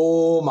like,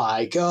 oh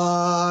my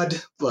God.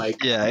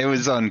 Like, yeah, it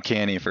was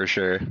uncanny for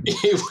sure.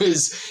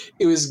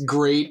 It was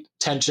great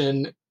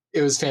tension.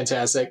 It was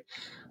fantastic.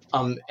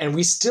 And we're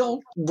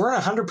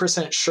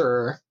 100%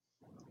 sure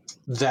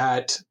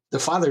that the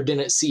father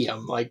didn't see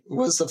him. Like,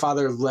 was the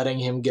father letting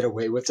him get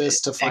away with this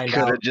to find out? It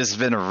could have just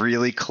been a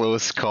really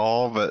close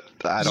call, but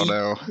I don't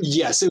know.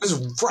 Yes, it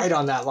was right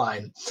on that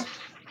line.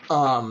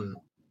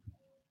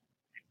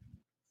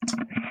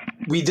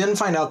 We then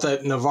find out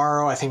that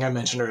Navarro, I think I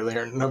mentioned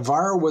earlier,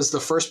 Navarro was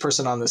the first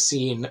person on the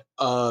scene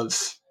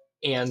of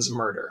Anne's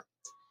murder.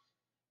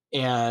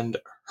 And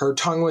her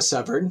tongue was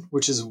severed,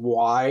 which is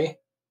why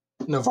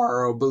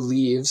Navarro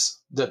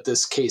believes that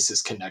this case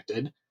is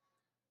connected.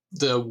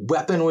 The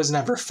weapon was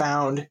never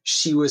found.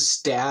 She was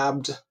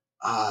stabbed,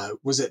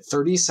 was it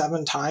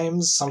 37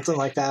 times? Something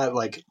like that.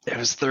 Like, it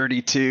was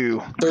 32.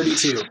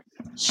 32.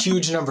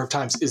 Huge number of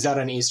times. Is that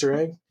an Easter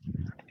egg?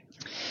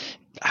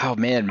 Oh,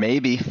 man,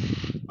 maybe.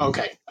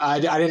 Okay.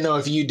 I didn't know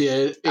if you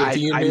did.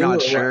 I'm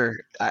not sure.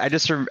 I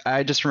just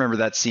remember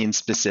that scene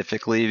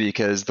specifically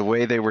because the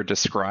way they were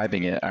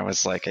describing it, I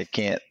was like, I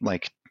can't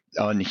like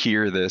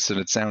unhear this,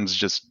 and it sounds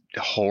just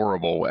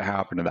horrible what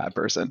happened to that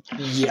person.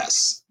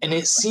 Yes. And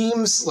it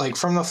seems like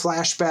from the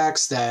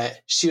flashbacks that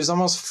she was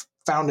almost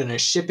found in a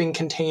shipping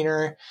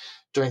container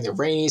during the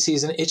rainy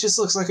season. It just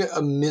looks like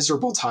a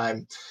miserable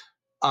time.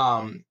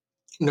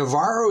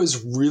 Navarro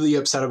is really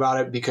upset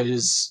about it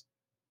because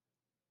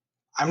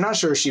I'm not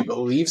sure she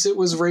believes it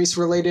was race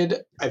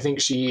related. I think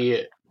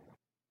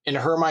in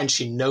her mind,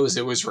 she knows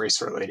it was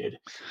race related.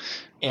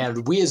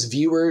 And we as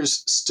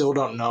viewers still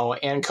don't know.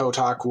 Ann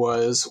Kotak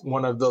was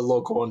one of the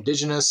local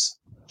indigenous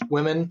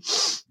women.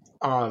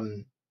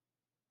 And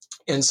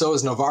so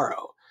is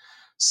Navarro.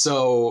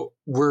 So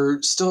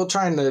we're still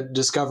trying to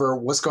discover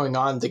what's going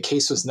on. The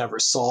case was never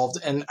solved.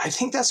 And I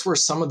think that's where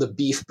some of the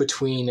beef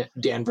between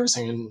Danvers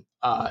and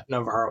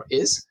Navarro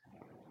is.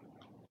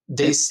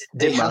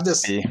 They have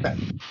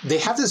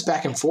this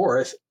back and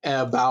forth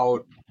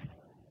about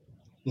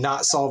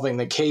not solving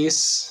the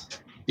case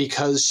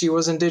because she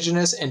was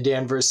indigenous, and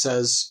Danvers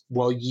says,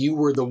 well, you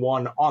were the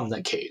one on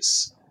the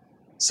case,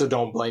 so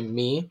don't blame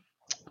me.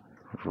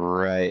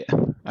 Right.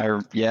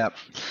 Yeah.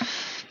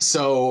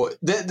 So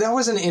that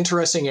was an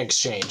interesting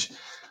exchange.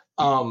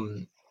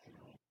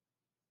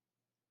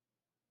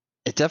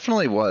 It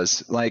definitely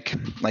was. Like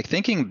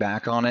thinking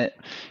back on it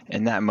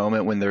in that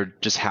moment when they're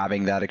just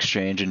having that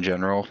exchange in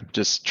general,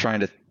 just trying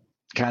to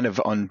kind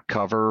of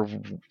uncover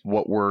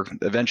what we're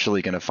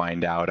eventually going to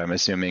find out, I'm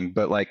assuming.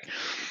 But like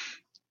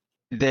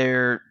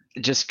they're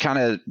just kind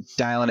of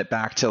dialing it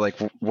back to like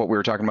what we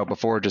were talking about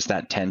before, just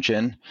that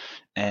tension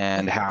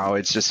and how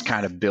it's just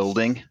kind of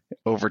building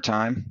over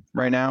time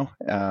right now.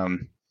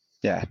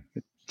 Yeah,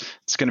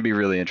 it's going to be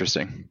really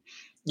interesting.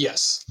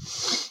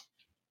 Yes.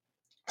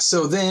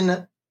 So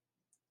then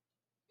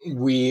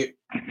we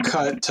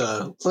cut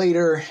to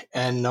later,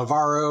 and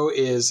Navarro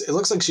it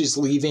looks like she's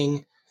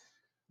leaving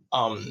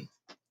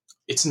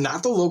It's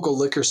not the local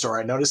liquor store.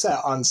 I noticed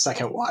that on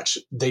second watch.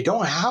 They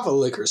don't have a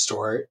liquor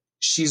store.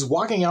 She's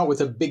walking out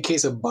with a big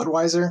case of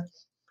Budweiser.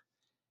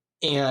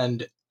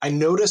 And I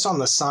noticed on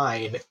the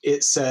sign,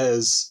 it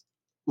says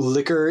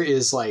liquor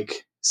is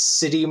like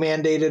city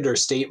mandated or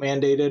state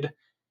mandated.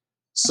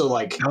 So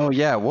like, Oh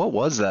yeah, what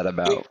was that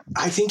about?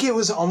 I think it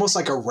was almost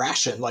like a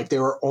ration. Like they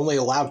were only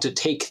allowed to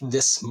take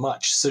this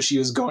much. So she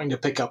was going to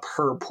pick up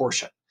her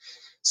portion.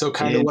 So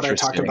kind of what I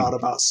talked about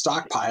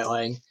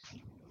stockpiling.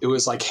 It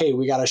was like, hey,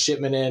 we got a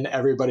shipment in.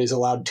 Everybody's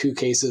allowed 2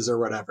 cases or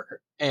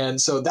whatever. And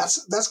so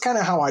that's kind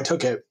of how I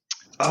took it.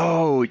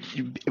 Oh,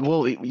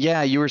 well,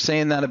 yeah, you were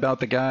saying that about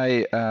the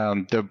guy,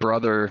 the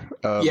brother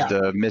of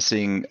the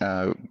missing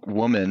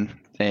woman,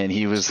 and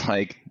he was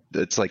like,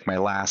 it's like my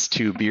last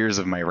 2 beers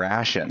of my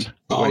ration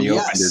when he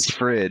opened his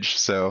fridge.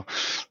 So,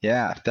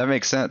 yeah, that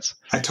makes sense.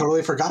 I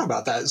totally forgot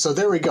about that. So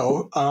there we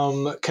go.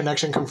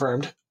 Connection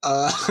confirmed.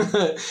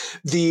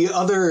 The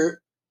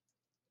other,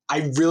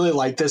 I really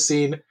like this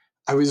scene.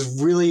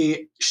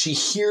 She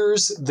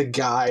hears the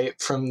guy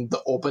from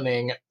the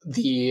opening,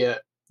 the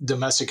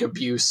domestic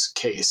abuse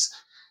case.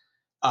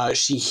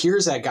 She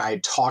hears that guy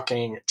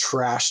talking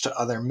trash to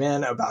other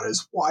men about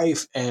his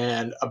wife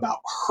and about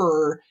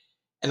her.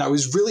 And I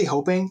was really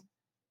hoping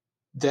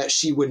that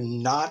she would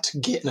not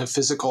get in a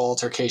physical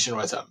altercation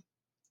with him.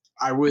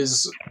 I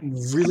was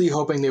really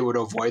hoping they would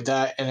avoid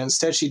that. And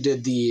instead she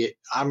did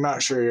I'm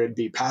not sure it'd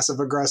be passive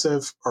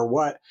aggressive or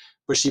what,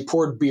 but she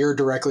poured beer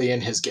directly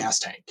in his gas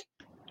tank.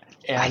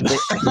 And I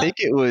think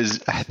it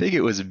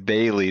was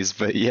Bailey's,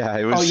 but yeah,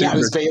 it was. Oh yeah, it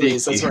was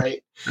Bailey's. Sneaky. That's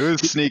right. It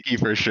was sneaky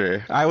for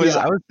sure. I was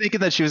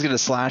thinking that she was going to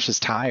slash his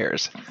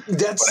tires when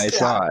I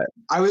saw it.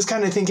 I was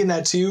kind of thinking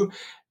that too.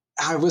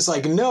 I was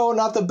like, no,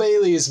 not the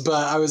Bailey's,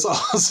 but I was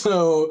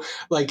also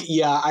like,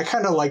 yeah, I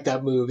kind of like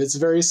that move. It's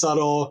very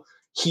subtle.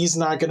 He's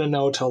not going to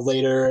know till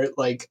later.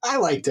 Like, I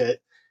liked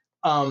it.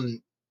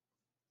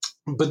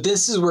 But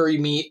this is where we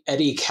meet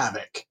Eddie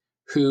Kavik,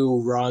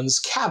 who runs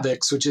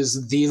Kavik's, which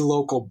is the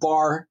local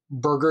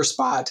burger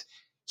spot.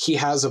 He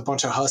has a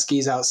bunch of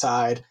Huskies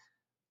outside.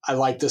 I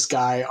like this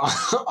guy,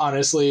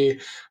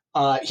 honestly.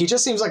 He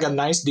just seems like a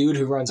nice dude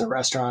who runs a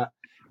restaurant.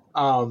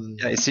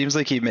 Yeah, it seems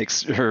like he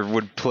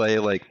would play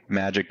like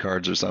magic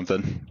cards or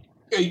something.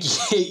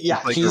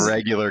 Yeah, he's a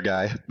regular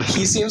guy.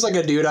 He seems like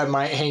a dude I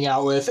might hang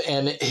out with,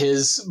 and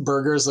his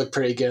burgers look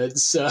pretty good.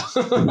 So,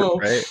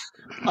 right.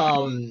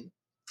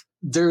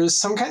 There's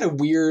some kind of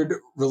weird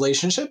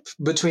relationship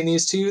between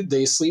these two.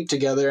 They sleep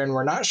together, and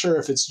we're not sure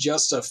if it's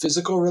just a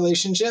physical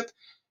relationship,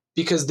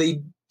 because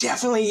they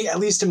definitely, at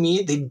least to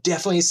me, they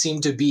definitely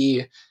seem to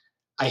be,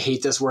 I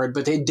hate this word,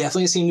 but they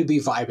definitely seem to be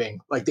vibing.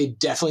 Like they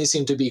definitely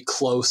seem to be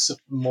close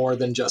more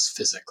than just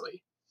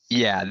physically.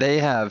 Yeah, they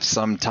have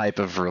some type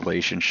of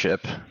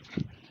relationship.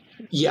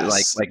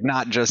 Yes. Like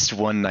not just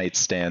one night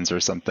stands or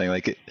something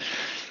like it.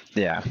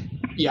 Yeah.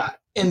 Yeah.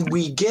 And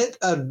we get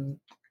a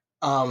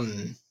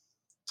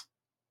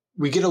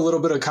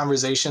little bit of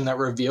conversation that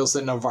reveals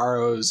that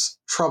Navarro's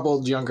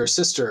troubled younger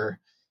sister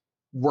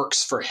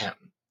works for him.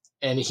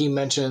 And he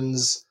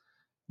mentions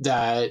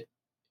that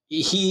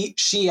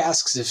she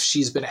asks if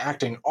she's been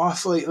acting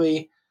off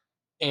lately.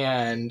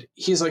 And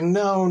he's like,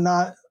 no,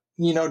 not,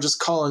 just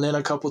calling in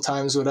a couple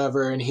times,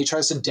 whatever. And he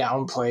tries to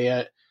downplay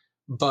it,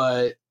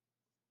 but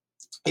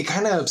it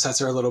kind of upsets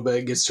her a little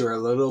bit, gets to her a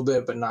little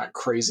bit, but not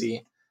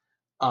crazy.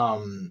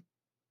 But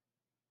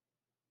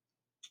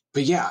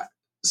yeah,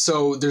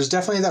 so there's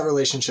definitely that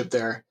relationship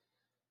there.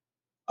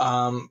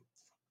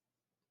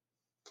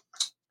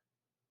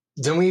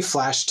 Then we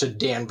flash to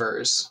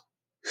Danvers,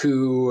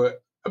 who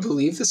I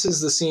believe this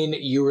is the scene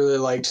you really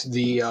liked,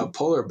 the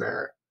polar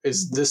bear.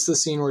 Is this the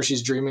scene where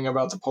she's dreaming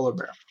about the polar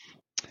bear?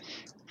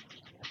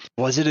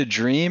 Was it a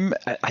dream?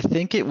 I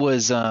think it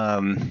was.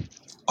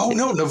 Oh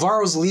no,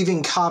 Navarro's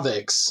leaving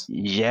Kavik's.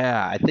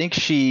 Yeah, I think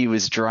she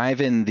was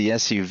driving the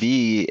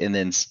SUV, and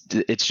then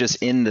it's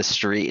just in the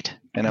street.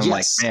 And I'm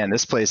like, man,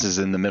 this place is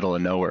in the middle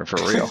of nowhere for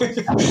real.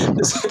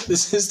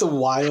 This is the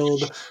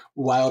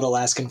wild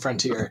Alaskan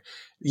frontier.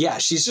 Yeah,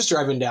 she's just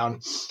driving down.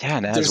 Yeah,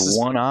 and it has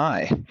one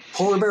eye.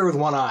 Polar bear with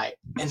one eye.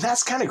 And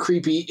that's kind of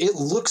creepy. It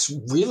looks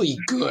really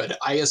good.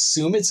 I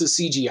assume it's a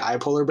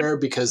CGI polar bear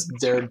because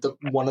they're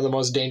one of the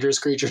most dangerous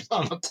creatures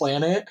on the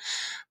planet.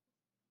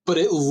 But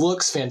it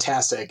looks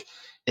fantastic.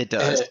 It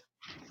does.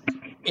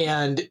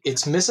 And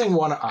it's missing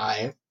one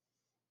eye.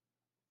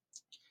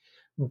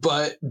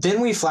 But then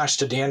we flash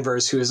to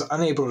Danvers, who is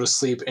unable to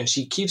sleep, and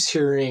she keeps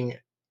hearing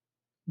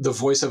the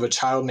voice of a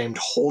child named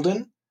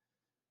Holden,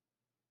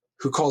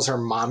 who calls her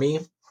mommy.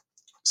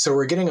 So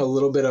we're getting a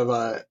little bit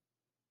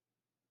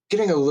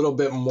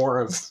more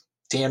of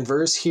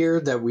Danvers here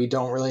that we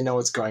don't really know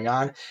what's going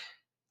on.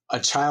 A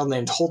child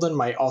named Holden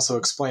might also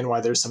explain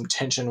why there's some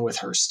tension with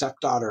her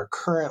stepdaughter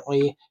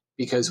currently,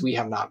 because we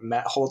have not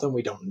met Holden.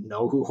 We don't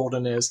know who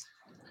Holden is.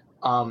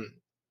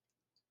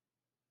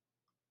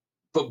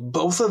 But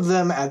both of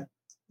them at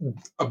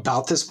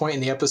about this point in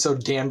the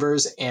episode,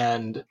 Danvers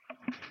and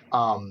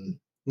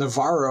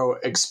Navarro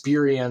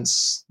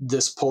experience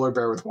this polar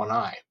bear with one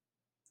eye.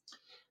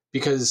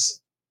 Because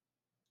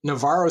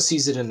Navarro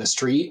sees it in the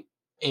street,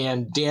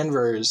 and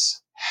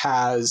Danvers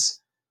has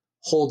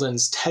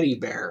Holden's teddy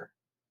bear,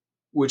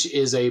 which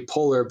is a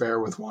polar bear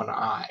with one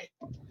eye.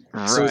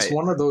 Right. So it's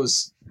one of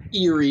those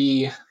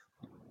eerie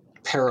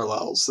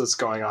parallels that's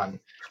going on.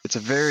 It's a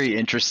very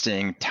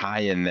interesting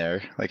tie-in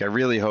there. Like, I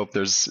really hope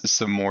there's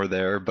some more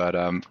there, but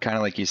kind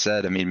of like you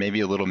said, I mean,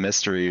 maybe a little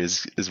mystery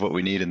is what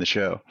we need in the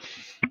show.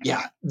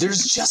 Yeah,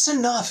 there's just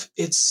enough.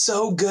 It's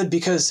so good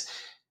because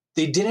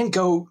they didn't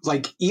go,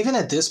 like, even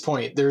at this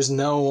point, there's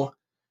no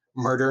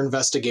murder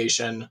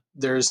investigation.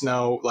 There's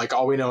no, like,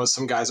 all we know is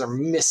some guys are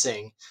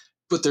missing,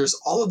 but there's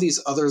all of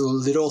these other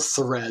little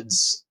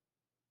threads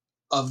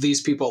of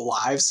these people's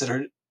lives that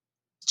are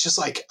just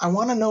like, I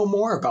want to know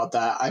more about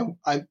that.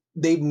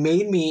 They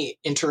made me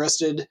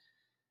interested,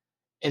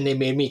 and they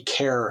made me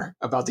care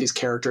about these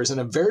characters in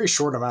a very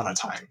short amount of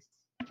time.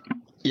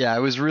 Yeah,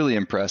 it was really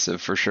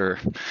impressive for sure.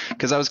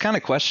 Because I was kind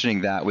of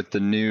questioning that with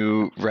the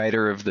new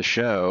writer of the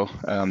show,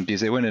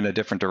 because they went in a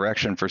different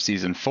direction for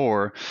season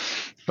 4,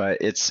 but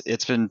it's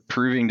been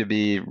proving to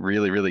be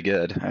really, really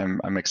good.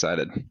 I'm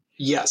excited.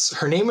 Yes,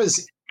 her name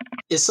is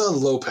Issa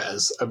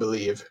Lopez, I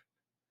believe.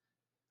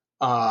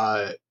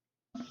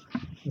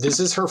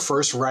 This is her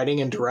first writing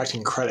and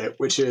directing credit,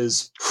 which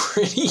is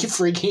pretty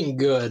freaking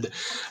good.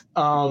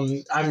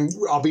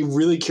 I'll be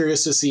really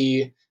curious to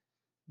see.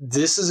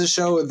 This is a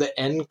show the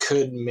end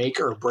could make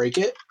or break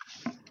it.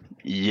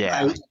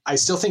 Yeah. I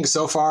still think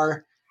so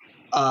far,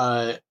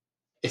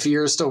 if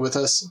you're still with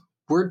us,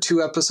 we're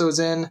 2 episodes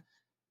in.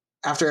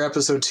 After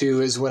episode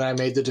 2 is when I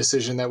made the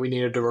decision that we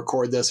needed to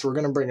record this. We're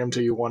going to bring them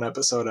to you 1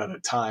 episode at a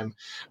time.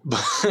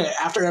 But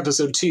after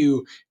episode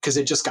 2, because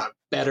it just got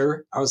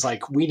better, I was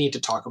like, we need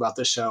to talk about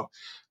this show.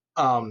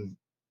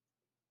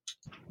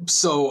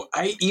 So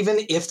even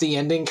if the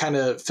ending kind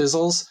of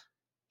fizzles,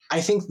 I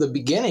think the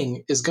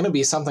beginning is going to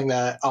be something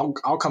that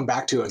I'll come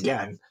back to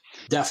again.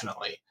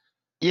 Definitely.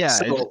 Yeah.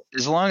 So,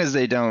 as long as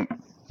they don't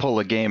pull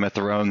a Game of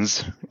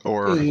Thrones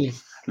or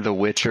The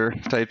Witcher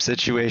type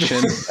situation,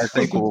 I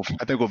think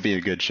we'll be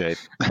in good shape.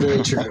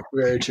 Very true.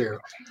 Very true.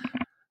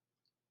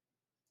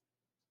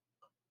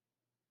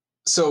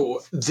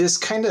 So this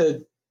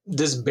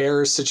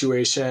bear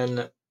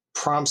situation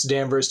prompts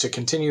Danvers to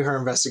continue her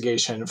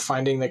investigation,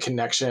 finding the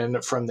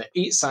connection from the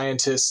 8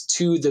 scientists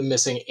to the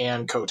missing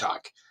Anne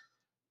Kotak.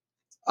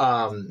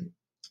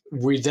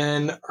 We're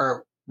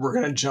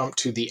going to jump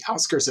to the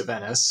outskirts of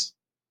Venice,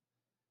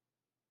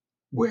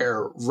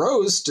 where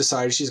Rose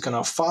decides she's going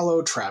to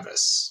follow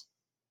Travis,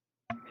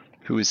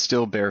 who is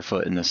still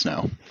barefoot in the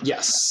snow.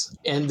 Yes.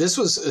 And this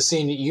was a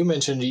scene you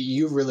mentioned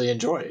you really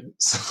enjoyed.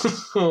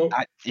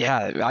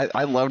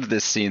 I loved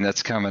this scene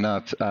that's coming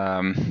up.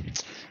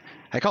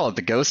 I call it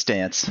the ghost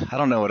dance. I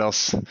don't know what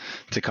else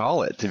to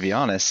call it, to be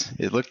honest.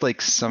 It looked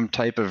like some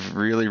type of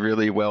really,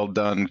 really well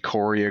done,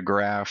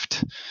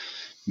 choreographed,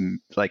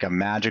 like a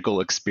magical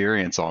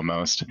experience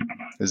almost. It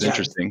was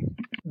interesting.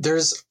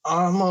 There's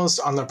almost,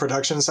 on the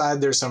production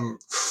side, there's some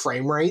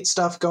frame rate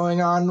stuff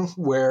going on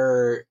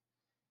where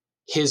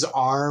his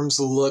arms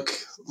look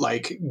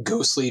like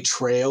ghostly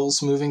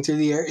trails moving through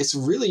the air. It's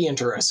really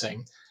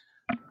interesting.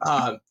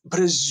 But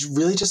it's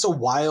really just a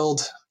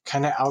wild,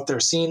 kind of out there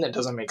scene that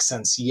doesn't make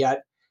sense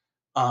yet.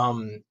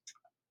 I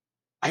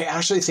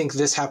actually think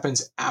this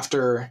happens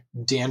after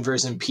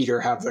Danvers and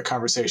Peter have the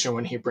conversation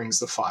when he brings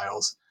the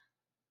files.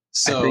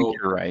 So I think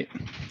you're right.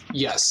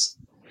 Yes.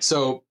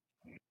 So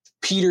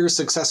Peter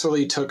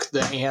successfully took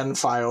the Anne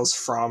files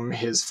from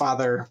his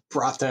father,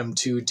 brought them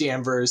to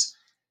Danvers.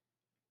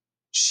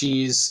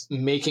 She's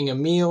making a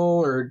meal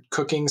or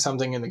cooking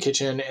something in the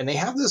kitchen, and they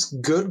have this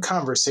good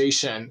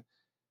conversation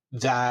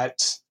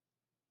that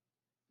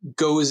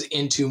goes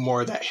into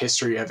more of that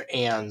history of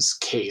Anne's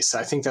case.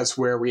 I think that's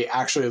where we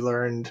actually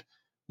learned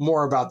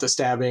more about the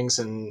stabbings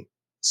and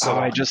so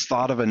I just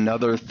thought of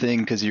another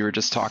thing because you were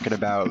just talking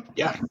about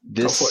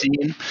this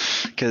scene,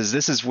 because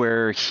this is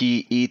where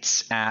he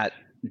eats at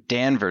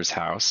Danvers'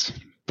 house.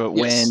 But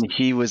when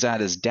he was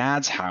at his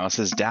dad's house,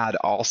 his dad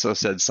also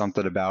said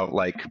something about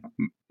like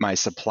my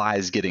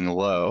supplies getting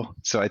low.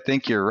 So I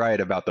think you're right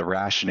about the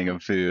rationing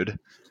of food.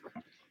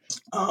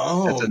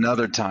 Oh, that's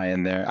another tie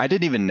in there. I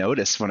didn't even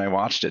notice when I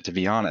watched it, to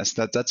be honest.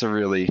 That's a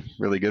really,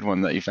 really good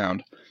one that you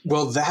found.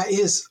 Well, that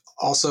is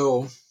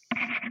also,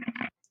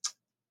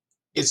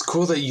 it's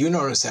cool that you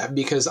notice that,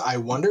 because I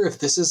wonder if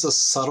this is a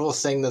subtle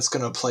thing that's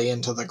going to play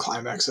into the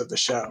climax of the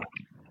show.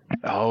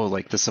 Oh,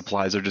 like the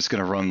supplies are just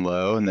going to run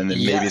low, and then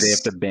maybe they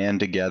have to band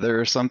together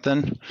or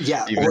something?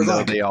 Yeah. Even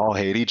though they all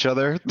hate each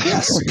other?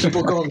 Yes.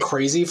 People going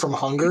crazy from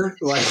hunger.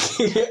 Like,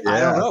 I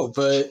don't know,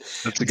 but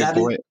that's a good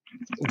point.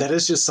 That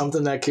is just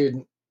something that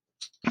could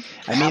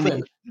happen. I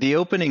mean, the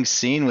opening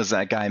scene was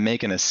that guy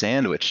making a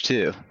sandwich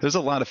too. There's a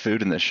lot of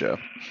food in this show.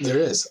 There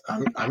is.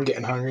 I'm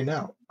getting hungry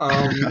now.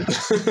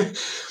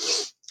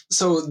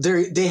 So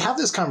they have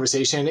this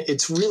conversation.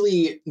 It's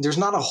really, there's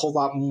not a whole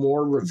lot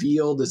more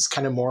revealed. It's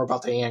kind of more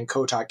about the Anne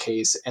Kotak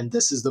case. And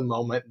this is the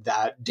moment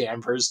that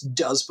Danvers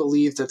does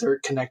believe that they're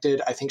connected.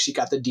 I think she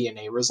got the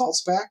DNA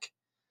results back.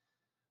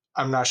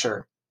 I'm not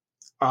sure.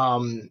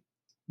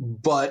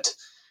 But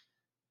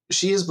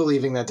she is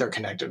believing that they're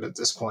connected at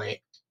this point.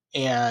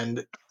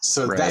 And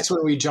so Right. that's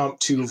when we jump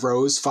to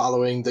Rose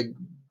following the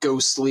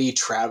ghostly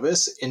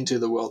Travis into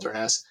the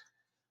wilderness.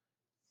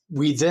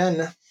 We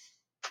then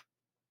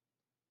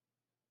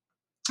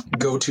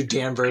go to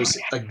Danvers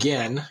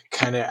again,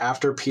 kind of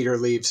after Peter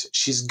leaves.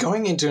 She's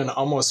going into an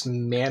almost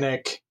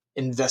manic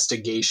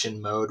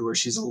investigation mode where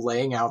she's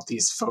laying out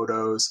these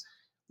photos,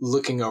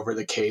 looking over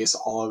the case,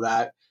 all of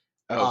that.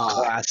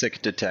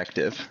 Classic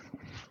detective.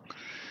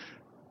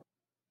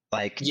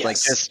 Like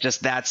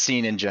just that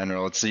scene in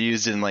general. It's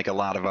used in like a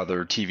lot of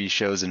other TV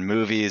shows and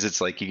movies.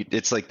 It's like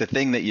the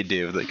thing that you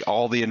do, like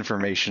all the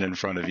information in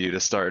front of you to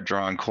start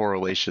drawing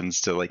correlations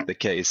to like the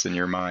case in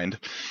your mind.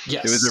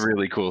 Yes. It was a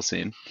really cool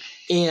scene.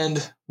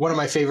 And one of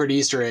my favorite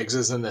Easter eggs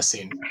is in this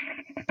scene.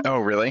 Oh,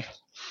 really?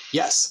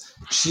 Yes.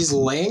 She's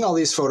laying all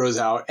these photos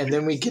out, and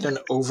then we get an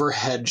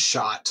overhead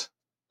shot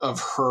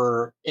of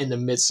her in the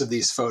midst of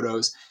these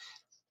photos.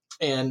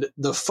 And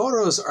the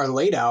photos are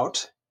laid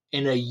out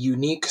in a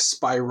unique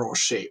spiral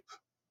shape.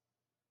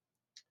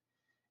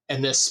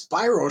 And this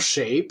spiral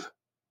shape,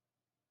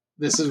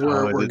 this is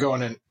where we're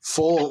going in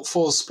full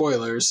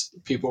spoilers,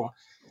 people.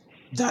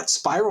 That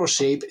spiral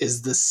shape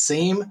is the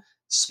same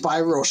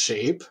spiral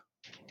shape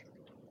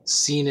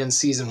seen in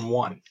season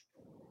 1.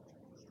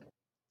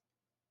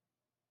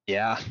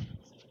 Yeah.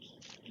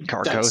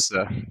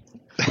 Carcosa.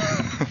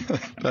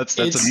 That's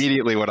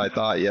immediately what I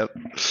thought. Yep.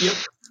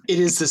 It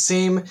is the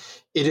same.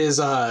 It is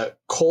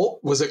Colt.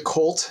 Was it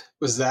Colt?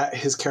 Was that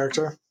his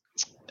character?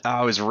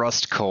 Oh, it was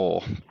Rust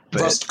Cole.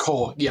 Rust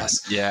Cole, yes.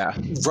 Yeah.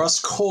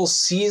 Rust Cole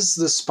sees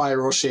the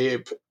spiral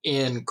shape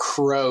in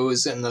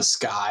crows in the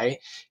sky.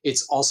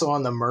 It's also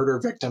on the murder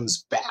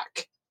victim's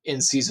back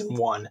in season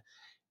 1.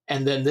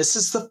 And then this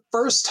is the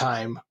first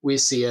time we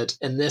see it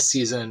in this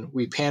season.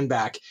 We pan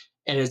back,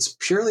 and it's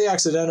purely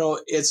accidental.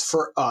 It's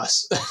for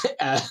us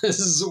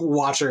as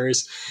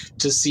watchers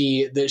to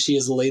see that she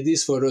has laid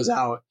these photos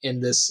out in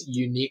this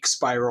unique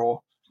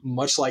spiral,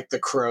 much like the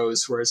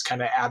crows, where it's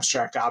kind of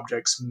abstract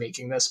objects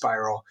making this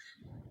spiral.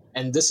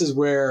 And this is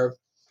where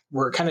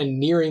we're kind of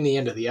nearing the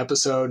end of the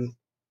episode.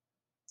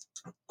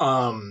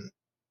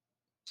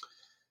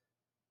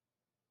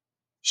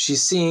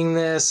 She's seeing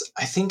this.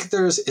 I think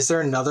is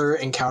there another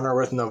encounter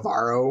with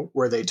Navarro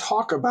where they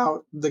talk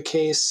about the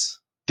case?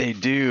 They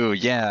do,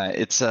 yeah.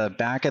 It's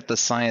back at the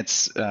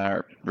science,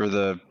 where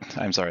the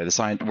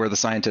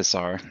scientists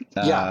are,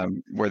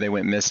 where they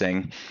went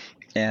missing.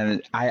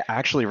 And I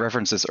actually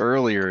referenced this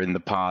earlier in the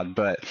pod,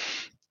 but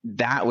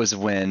that was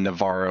when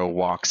Navarro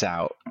walks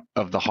out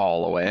of the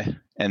hallway,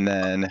 and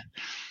then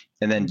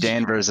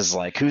Danvers is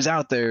like, "Who's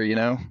out there?" You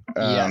know?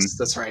 Yes,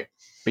 that's right.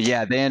 But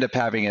yeah, they end up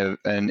having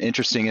an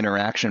interesting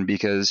interaction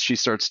because she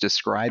starts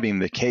describing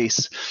the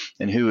case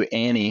and who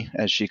Annie,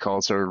 as she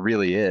calls her,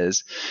 really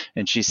is.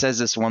 And she says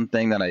this one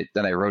thing that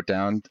I wrote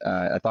down.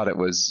 I thought it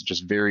was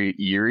just very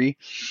eerie.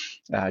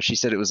 She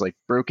said it was like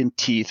broken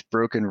teeth,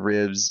 broken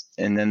ribs,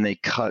 and then they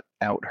cut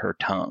out her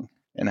tongue.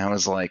 And I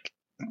was like,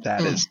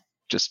 that is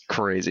just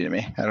crazy to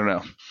me. I don't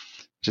know.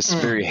 Just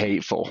very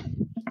hateful.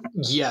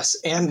 Yes,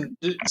 and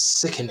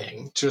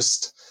sickening.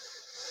 Just...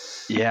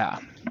 Yeah.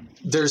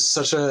 There's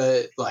such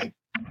a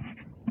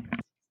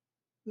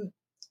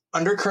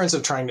undercurrents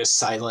of trying to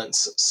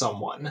silence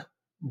someone.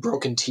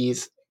 Broken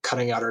teeth,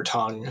 cutting out her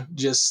tongue.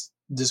 Just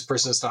this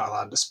person is not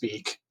allowed to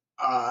speak.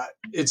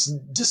 It's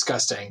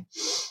disgusting.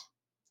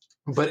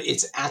 But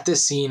it's at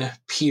this scene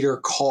Peter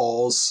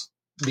calls,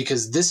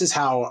 because this is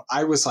how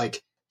I was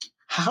like,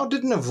 how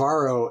did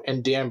Navarro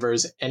and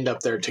Danvers end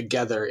up there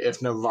together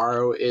if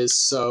Navarro is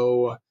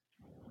so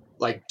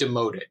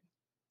demoted?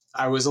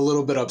 I was a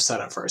little bit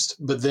upset at first,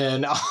 but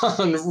then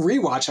on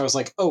rewatch, I was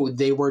like, oh,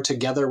 they were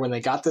together when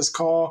they got this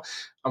call.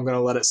 I'm going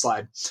to let it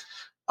slide.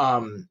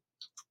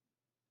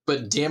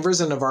 But Danvers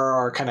and Navarro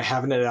are kind of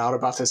having it out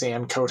about this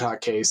Ann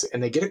Kotak case,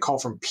 and they get a call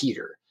from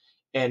Peter.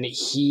 And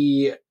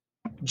he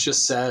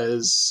just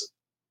says,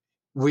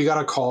 we got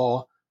a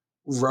call.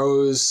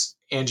 Rose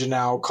and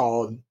Janelle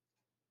called.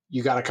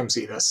 You got to come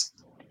see this.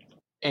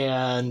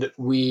 And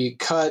we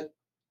cut.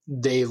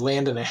 They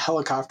land in a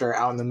helicopter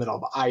out in the middle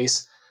of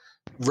ice.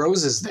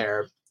 Rose is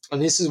there,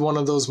 and this is one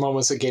of those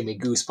moments that gave me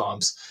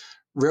goosebumps.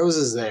 Rose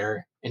is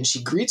there, and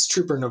she greets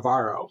Trooper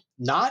Navarro,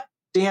 not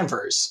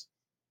Danvers.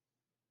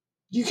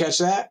 You catch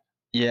that?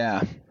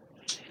 Yeah.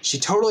 She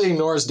totally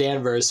ignores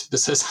Danvers,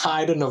 but says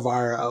hi to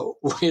Navarro,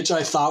 which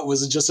I thought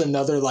was just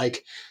another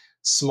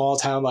small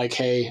town,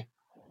 hey,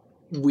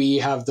 we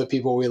have the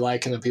people we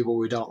like and the people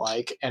we don't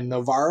like, and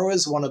Navarro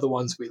is one of the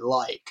ones we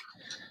like.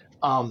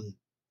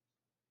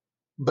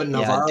 But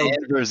Navarro,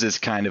 Danvers is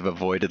kind of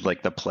avoided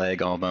like the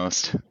plague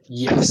almost.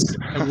 Yes,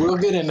 and we'll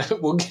get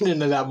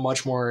into that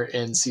much more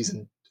in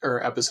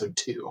episode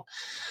 2.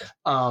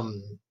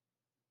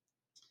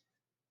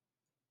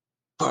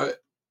 But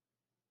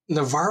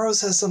Navarro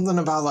says something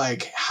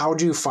about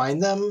how'd you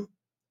find them?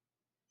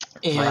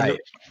 And right.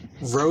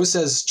 Rose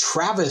says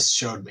Travis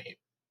showed me.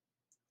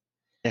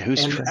 Yeah,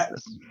 who's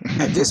Travis?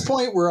 At this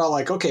point, we're all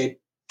like, okay,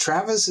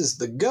 Travis is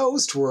the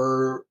ghost.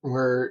 Or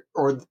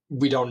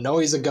we don't know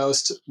he's a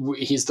ghost.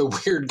 He's the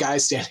weird guy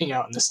standing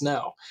out in the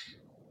snow.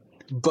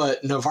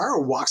 But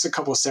Navarro walks a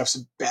couple of steps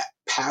back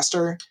past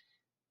her,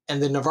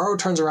 and then Navarro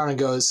turns around and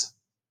goes,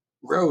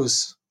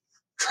 Rose,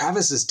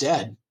 Travis is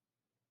dead.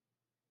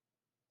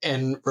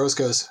 And Rose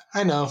goes,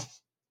 I know.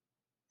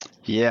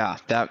 Yeah,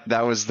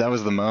 that was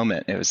the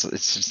moment. It's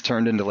just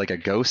turned into like a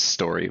ghost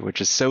story, which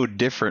is so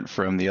different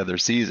from the other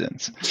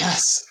seasons.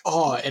 Yes.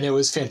 Oh, and it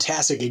was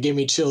fantastic. It gave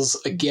me chills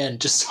again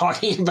just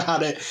talking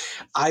about it.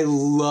 I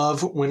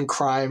love when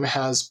crime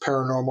has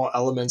paranormal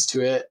elements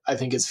to it. I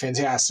think it's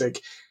fantastic.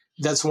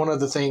 That's one of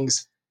the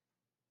things.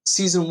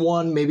 Season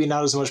 1, maybe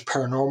not as much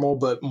paranormal,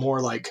 but more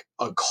like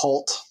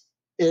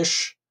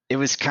occult-ish. It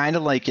was kind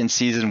of like in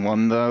season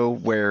 1 though,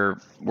 where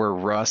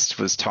Rust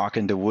was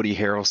talking to Woody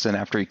Harrelson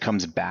after he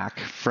comes back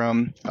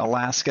from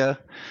Alaska,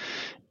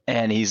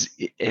 and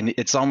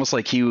it's almost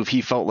like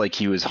he felt like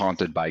he was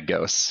haunted by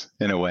ghosts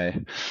in a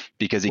way,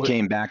 because he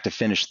came back to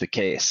finish the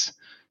case.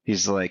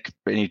 He's like,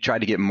 and he tried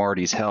to get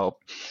Marty's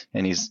help,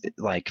 and he's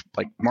like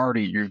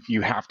Marty,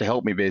 you have to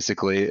help me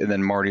basically. And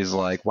then Marty's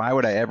like, why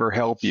would I ever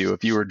help you?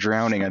 If you were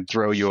drowning, I'd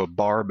throw you a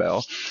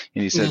barbell.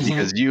 And he said,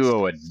 because you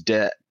owe a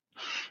debt.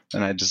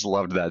 And I just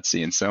loved that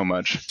scene so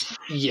much.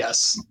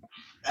 Yes.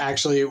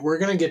 Actually, we're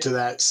going to get to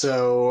that.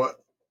 So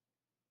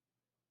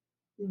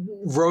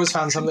Rose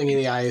found something in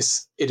the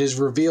ice. It is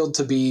revealed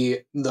to be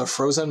the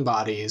frozen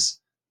bodies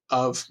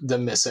of the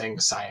missing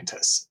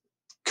scientists.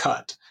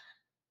 Cut.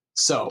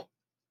 So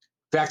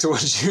back to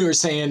what you were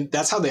saying.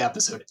 That's how the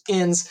episode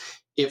ends.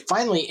 It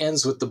finally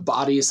ends with the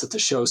bodies that the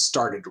show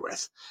started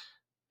with.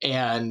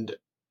 And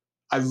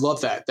I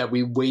love that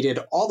we waited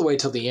all the way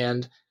till the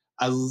end.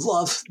 I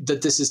love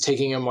that this is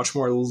taking a much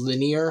more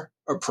linear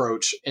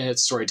approach in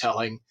its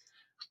storytelling.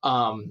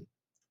 But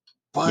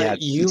yeah,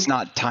 it's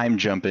not time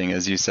jumping,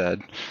 as you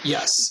said.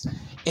 Yes.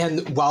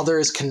 And while there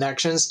is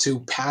connections to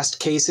past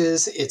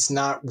cases,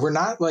 we're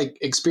not like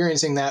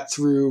experiencing that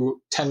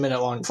through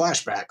 10-minute long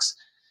flashbacks.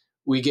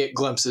 We get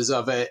glimpses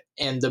of it,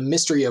 and the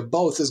mystery of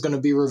both is going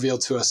to be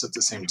revealed to us at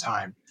the same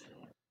time.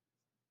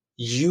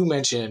 You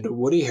mentioned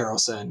Woody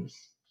Harrelson.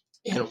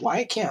 And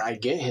why can't I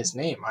get his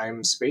name?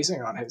 I'm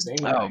spacing on his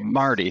name. Oh,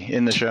 Marty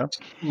in the show.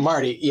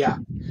 Marty, yeah.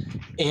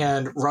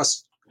 And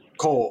Russ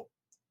Cole.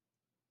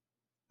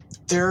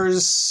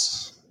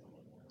 There's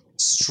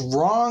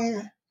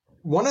strong...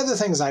 One of the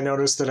things I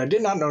noticed that I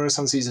did not notice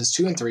on seasons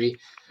 2 and 3,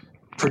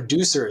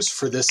 producers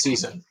for this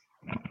season.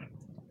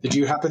 Did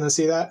you happen to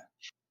see that?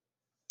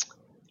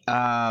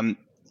 I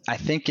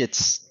think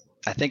it's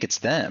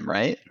them,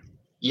 right?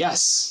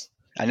 Yes.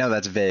 I know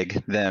that's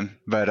vague, them,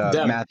 but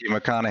Matthew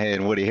McConaughey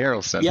and Woody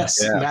Harrelson. Yes,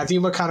 yeah.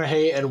 Matthew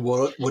McConaughey and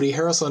Woody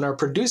Harrelson are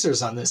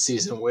producers on this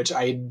season, which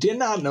I did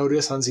not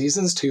notice on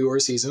seasons 2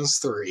 or seasons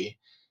 3.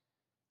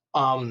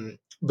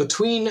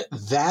 Between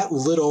that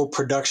little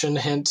production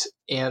hint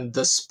and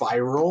the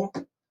spiral,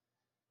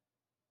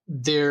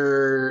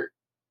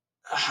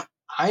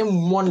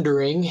 I'm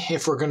wondering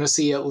if we're going to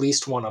see at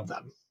least one of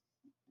them.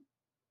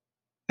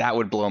 That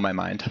would blow my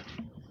mind.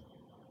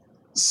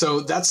 So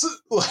that's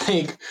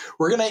like,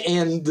 we're going to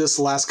end this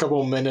last couple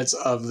of minutes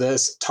of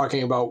this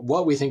talking about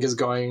what we think is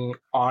going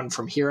on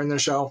from here in the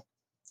show.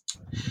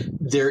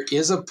 There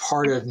is a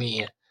part of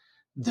me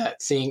that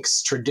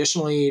thinks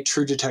traditionally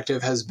True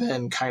Detective has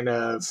been kind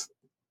of,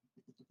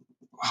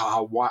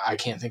 I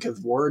can't think of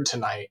the word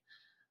tonight.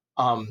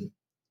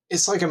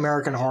 It's like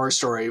American Horror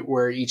Story,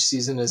 where each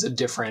season is a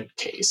different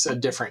case, a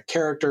different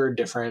character,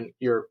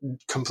 your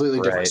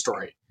completely different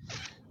story.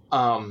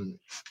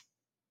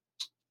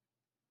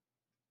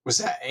 Was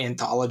that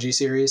anthology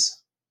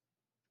series?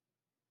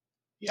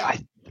 Yeah,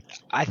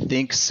 I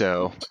think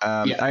so.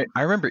 I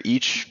remember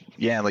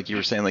like you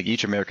were saying, like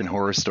each American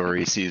Horror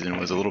Story season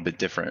was a little bit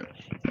different.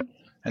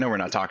 I know we're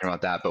not talking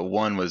about that, but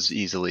one was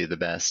easily the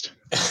best.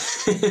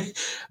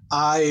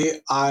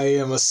 I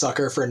am a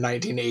sucker for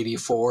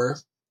 1984,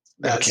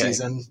 that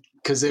season,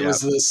 because it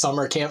was the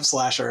summer camp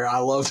slasher. I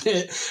loved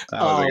it.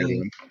 That was a good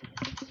one.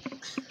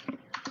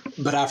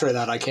 But after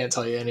that, I can't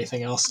tell you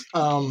anything else.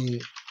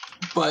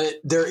 But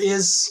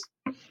there's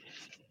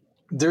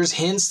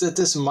hints that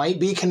this might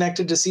be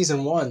connected to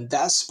season 1.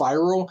 That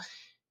spiral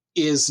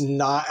is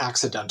not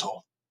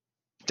accidental.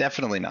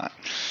 Definitely not.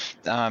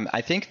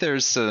 I think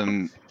there's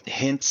some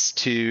hints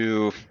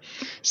to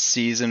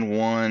season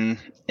 1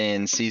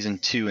 and season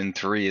 2 and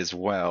 3 as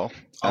well.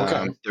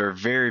 Okay. They're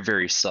very,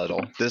 very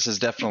subtle. This is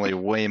definitely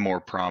way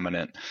more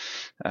prominent.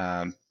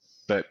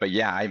 But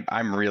yeah,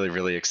 I'm really,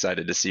 really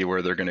excited to see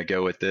where they're going to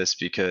go with this,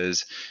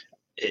 because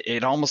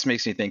it almost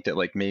makes me think that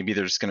like maybe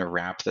they're just going to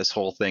wrap this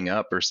whole thing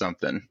up or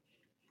something.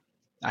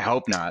 I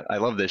hope not. I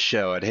love this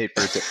show. I'd hate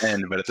for it to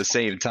end, but at the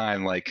same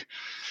time, like,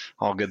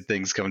 all good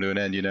things come to an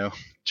end, you know?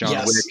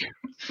 John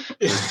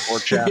Wick, 4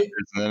 chapters,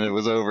 and then it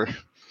was over.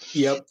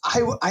 Yep.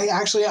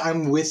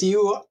 I'm with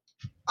you.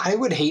 I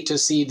would hate to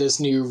see this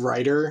new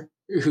writer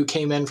who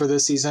came in for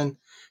this season,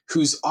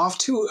 who's off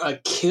to a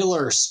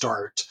killer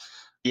start.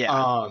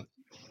 Yeah.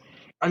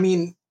 I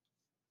mean,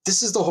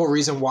 this is the whole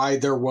reason why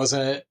there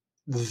wasn't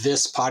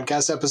this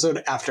podcast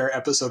episode after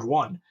episode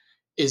 1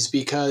 is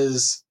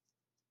because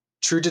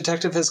True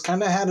Detective has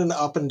kind of had an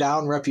up and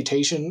down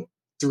reputation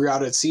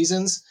throughout its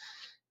seasons.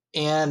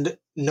 And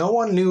no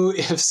one knew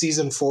if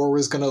season 4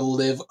 was going to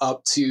live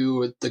up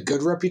to the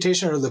good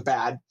reputation or the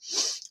bad.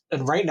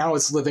 And right now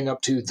it's living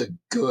up to the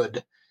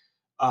good.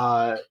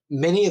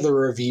 Many of the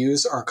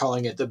reviews are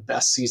calling it the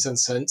best season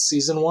since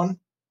season 1.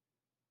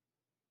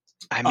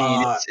 I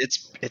mean,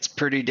 it's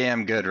pretty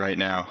damn good right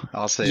now.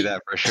 I'll say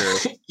that for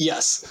sure.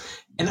 Yes.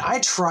 And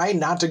I try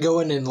not to go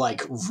in and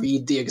like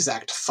read the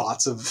exact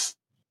thoughts of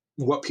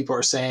what people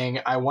are saying.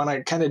 I want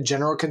a kind of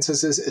general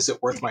consensus. Is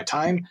it worth my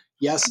time?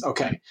 Yes.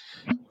 Okay.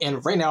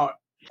 And right now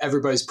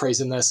everybody's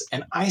praising this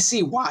and I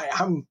see why.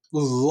 I'm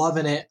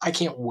loving it. I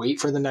can't wait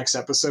for the next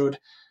episode.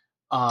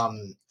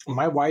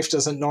 My wife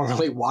doesn't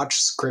normally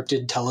watch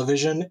scripted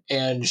television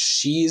and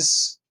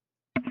she's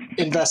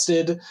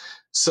invested.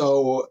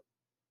 So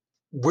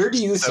where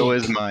do you think? So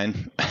is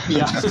mine.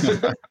 Yeah.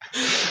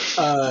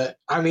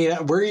 I mean,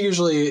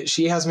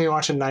 she has me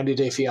watching 90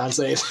 Day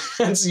Fiance.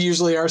 That's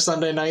usually our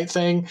Sunday night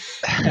thing.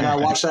 And I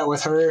watch that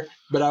with her.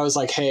 But I was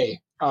like,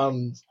 hey,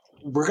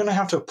 we're going to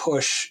have to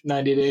push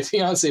 90 Day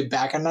Fiance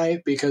back a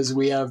night because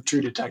we have True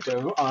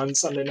Detective on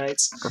Sunday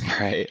nights.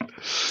 Right.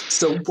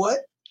 So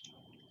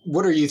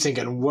what are you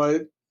thinking?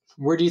 Where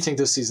do you think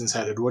this season's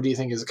headed? What do you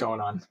think is going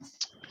on?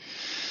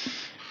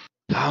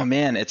 Oh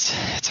man,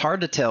 it's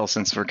hard to tell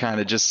since we're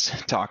kind of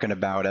just talking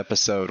about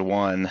episode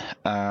 1.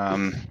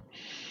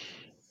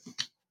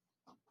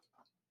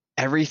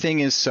 Everything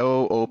is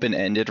so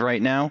open-ended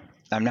right now.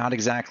 I'm not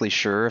exactly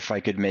sure if I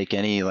could make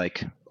any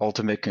like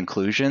ultimate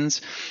conclusions,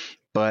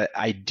 but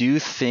I do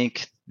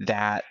think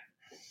that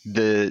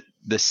the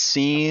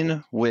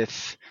scene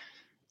with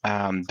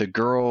the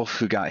girl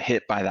who got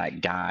hit by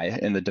that guy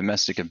in the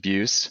domestic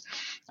abuse,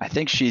 I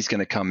think she's going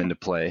to come into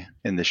play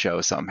in the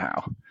show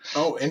somehow.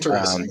 Oh,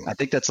 interesting. I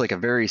think that's like a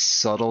very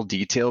subtle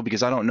detail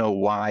because I don't know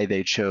why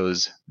they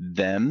chose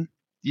them,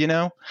 you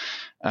know?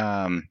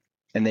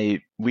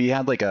 And we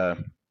had like a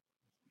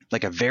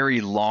very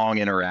long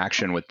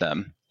interaction with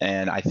them.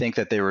 And I think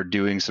that they were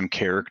doing some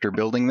character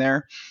building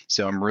there.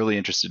 So I'm really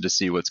interested to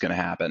see what's going to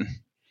happen.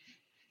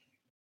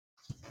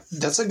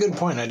 That's a good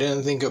point. I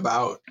didn't think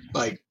about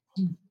like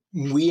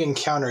we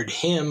encountered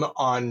him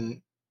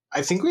on,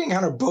 I think we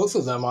encountered both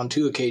of them on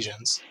 2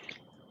 occasions.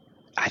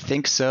 I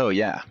think so.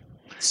 Yeah.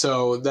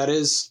 So that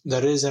is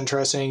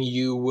interesting.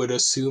 You would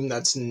assume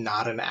that's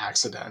not an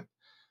accident.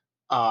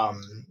 I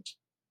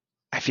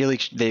feel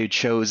like they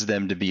chose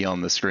them to be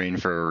on the screen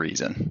for a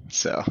reason.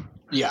 So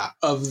yeah,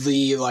 of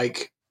the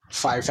like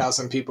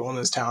 5,000 people in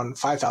this town,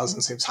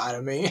 5,000 seems high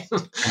to me.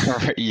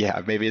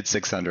 Yeah, maybe it's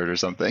 600 or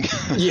something.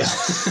 Yeah.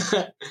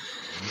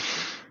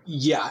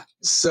 Yeah.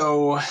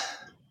 So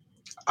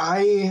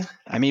I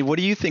mean, what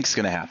do you think's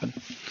going to happen?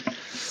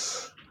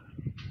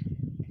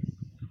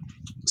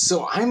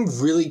 So I'm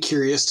really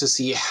curious to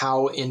see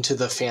how into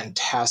the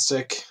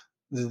fantastic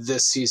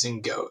this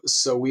season goes.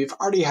 So we've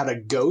already had a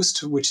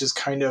ghost, which is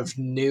kind of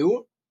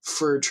new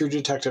for True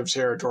Detective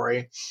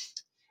territory.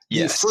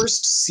 Yes. The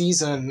first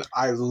season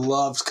I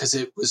loved because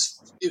it was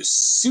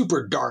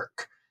super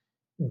dark,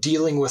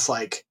 dealing with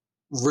like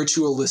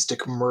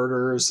ritualistic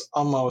murders.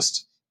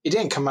 Almost, it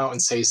didn't come out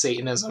and say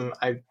Satanism.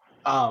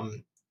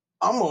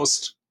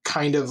 Almost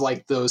kind of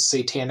like those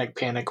satanic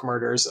panic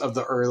murders of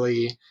the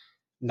early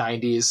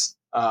 90s.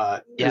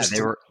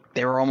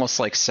 They were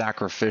almost like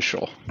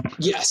sacrificial.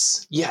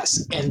 Yes.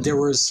 And there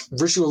was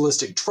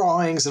ritualistic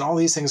drawings and all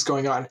these things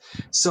going on.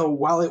 So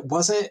while it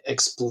wasn't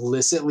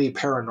explicitly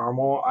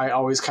paranormal, I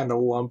always kind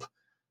of lump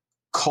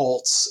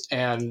cults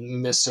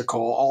and mystical,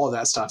 all of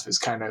that stuff is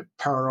kind of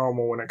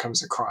paranormal when it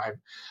comes to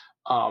crime.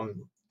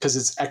 Because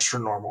it's extra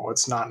normal.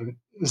 It's not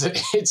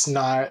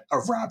a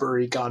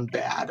robbery gone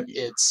bad.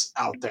 It's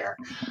out there.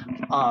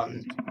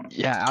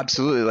 Yeah,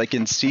 absolutely. Like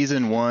in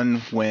season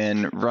 1,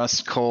 when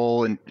Russ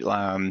Cole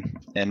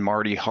and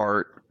Marty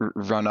Hart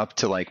run up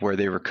to like where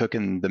they were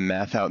cooking the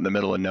meth out in the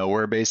middle of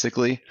nowhere,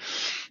 basically,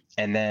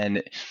 and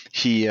then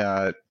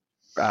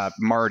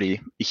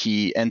Marty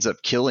ends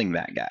up killing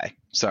that guy.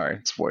 Sorry,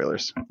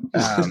 spoilers.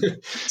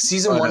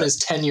 Season 1 is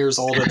 10 years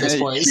old at this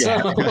point.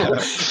 Yeah.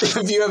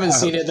 So if you haven't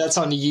seen it, that's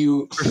on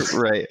you.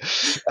 Right.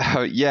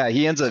 Yeah,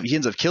 he ends up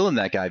killing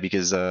that guy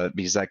because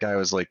that guy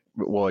was like,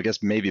 well, I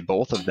guess maybe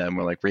both of them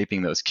were like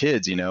raping those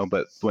kids, you know.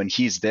 But when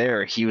he's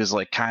there, he was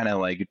like kind of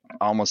like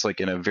almost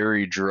like in a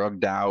very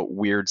drugged out,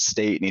 weird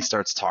state, and he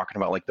starts talking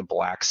about like the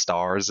black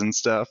stars and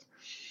stuff.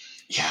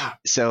 Yeah.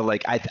 So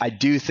like I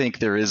do think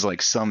there is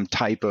like some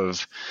type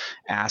of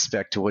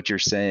aspect to what you're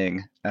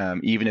saying,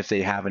 even if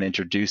they haven't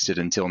introduced it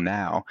until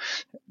now.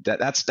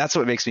 That's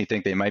what makes me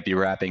think they might be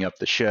wrapping up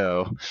the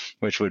show,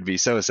 which would be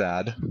so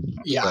sad.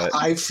 Yeah, but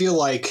I feel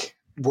like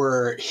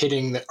we're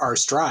hitting our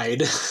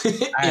stride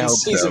in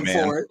season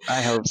 4.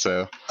 I hope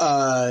so.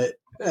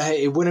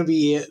 It wouldn't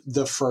be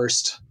the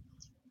first.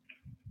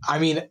 I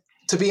mean,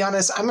 to be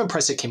honest, I'm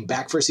impressed it came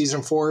back for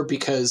season 4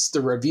 because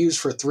the reviews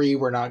for 3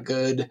 were not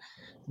good.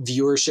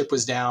 Viewership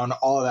was down.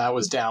 All of that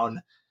was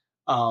down.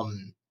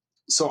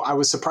 So I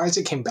was surprised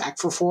it came back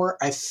for 4.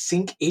 I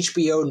think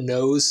HBO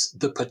knows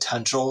the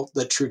potential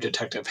that True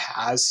Detective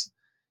has.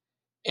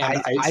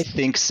 And I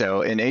think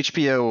so. And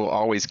HBO will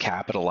always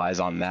capitalize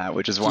on that,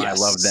 which is why I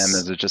love them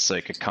as just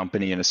like a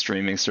company and a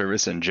streaming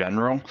service in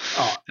general.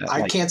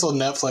 I canceled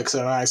Netflix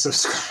and I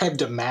subscribe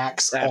to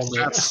Max only.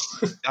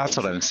 That's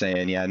what I'm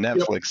saying. Yeah,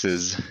 Netflix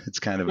it's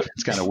kind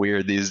of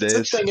weird these days.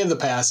 It's a thing in the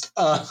past.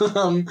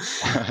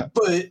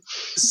 But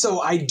so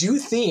I do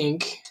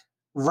think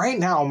right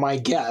now my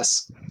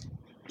guess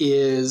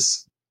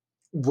is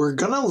we're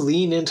gonna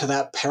lean into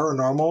that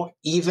paranormal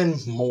even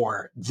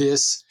more.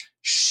 This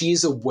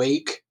she's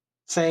awake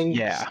thing.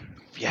 Yeah.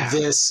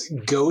 This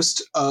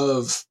ghost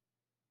of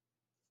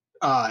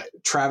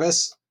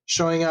Travis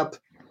showing up.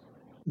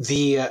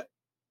 The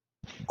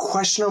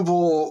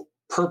questionable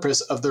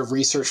purpose of the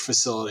research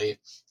facility.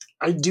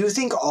 I do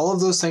think all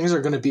of those things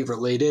are going to be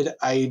related.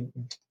 I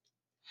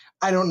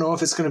don't know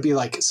if it's going to be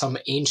like some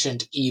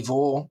ancient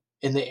evil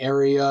in the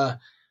area.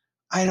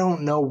 I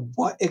don't know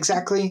what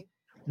exactly,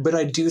 but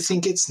I do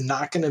think it's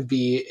not going to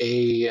be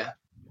a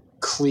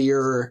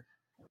clear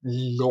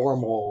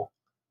normal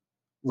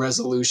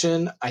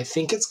resolution. I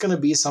think it's going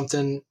to be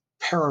something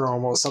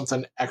paranormal,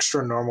 something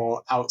extra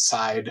normal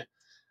outside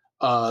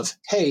of,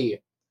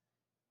 hey,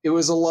 it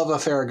was a love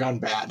affair gone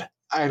bad.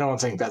 I don't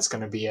think that's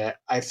going to be it.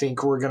 I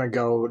think we're going to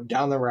go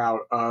down the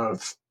route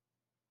of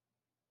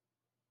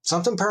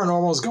something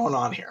paranormal is going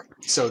on here.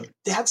 So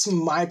that's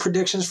my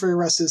predictions for the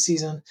rest of the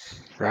season.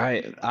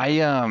 Right.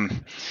 I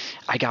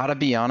gotta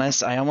be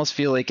honest. I almost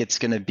feel like it's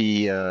going to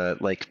be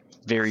like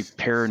very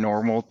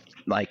paranormal,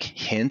 like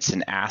hints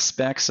and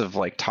aspects of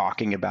like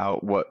talking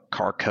about what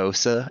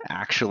Carcosa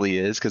actually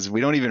is, because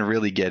we don't even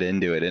really get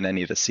into it in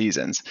any of the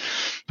seasons.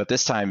 But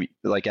this time,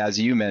 like as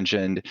you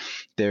mentioned,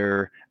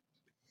 they're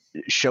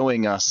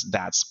showing us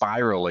that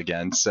spiral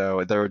again.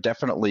 So they're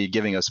definitely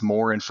giving us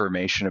more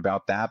information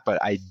about that.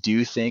 But I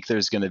do think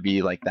there's going to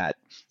be like that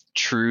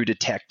true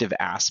detective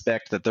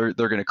aspect that they're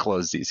going to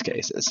close these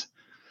cases.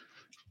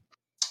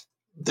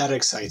 That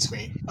excites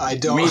me. I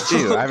don't. Me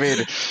too. I mean,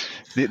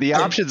 the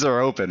options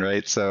are open,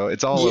 right? So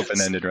it's all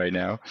open-ended right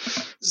now.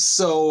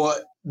 So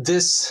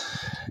this,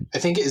 I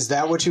think, is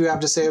that what you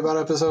have to say about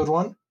episode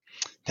 1?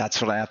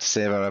 That's what I have to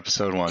say about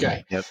episode 1.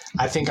 Okay. Yep.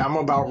 I think I'm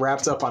about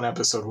wrapped up on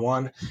episode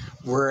 1.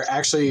 We're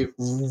actually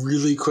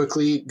really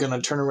quickly going to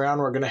turn around.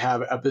 We're going to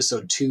have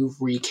episode 2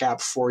 recap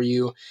for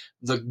you.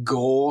 The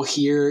goal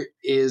here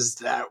is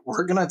that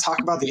we're going to talk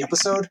about the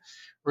episode.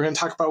 We're going to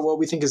talk about what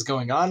we think is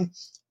going on.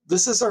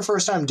 This is our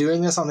first time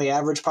doing this on the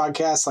Average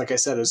Podcast. Like I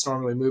said, it's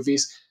normally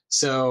movies.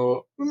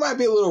 So we might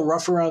be a little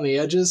rough around the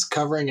edges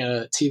covering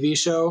a TV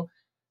show.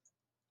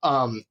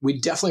 We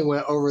definitely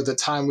went over the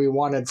time we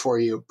wanted for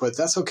you, but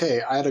that's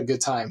okay. I had a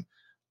good time.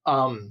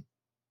 I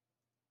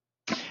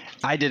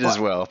did as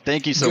well.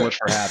 Thank you so much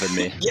for having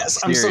me. Yes,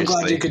 Seriously. I'm so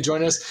glad you could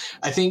join us.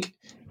 I think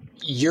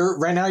you're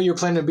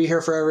planning to be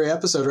here for every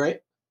episode, right?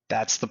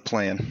 That's the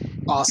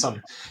plan.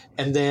 Awesome.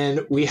 And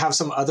then we have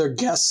some other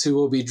guests who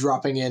will be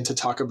dropping in to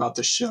talk about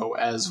the show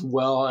as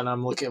well. And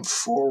I'm looking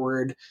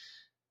forward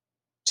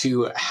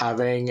to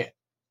having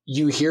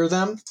you hear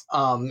them,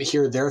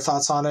 hear their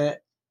thoughts on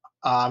it.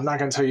 I'm not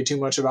going to tell you too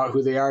much about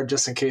who they are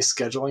just in case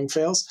scheduling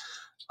fails.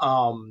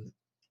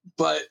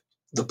 But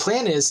the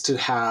plan is to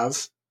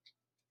have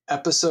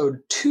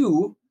episode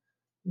 2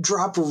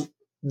 drop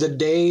the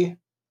day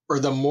or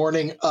the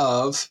morning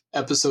of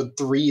episode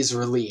 3's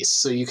release.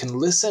 So you can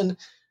listen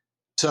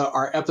to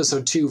our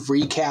episode 2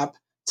 recap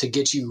to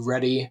get you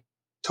ready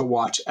to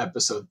watch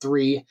episode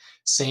 3.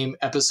 Same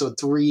episode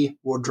 3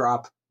 will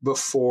drop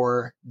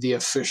before the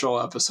official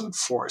episode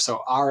 4.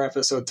 So our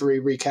episode 3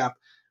 recap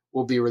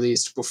will be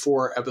released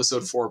before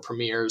episode 4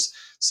 premieres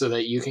so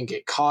that you can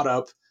get caught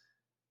up,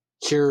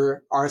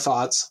 hear our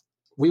thoughts.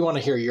 We want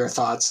to hear your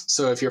thoughts.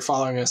 So if you're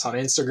following us on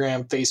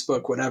Instagram,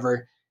 Facebook,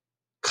 whatever,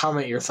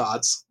 comment your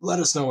thoughts. Let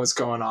us know what's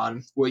going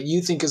on, what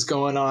you think is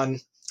going on.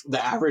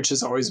 The Average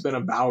has always been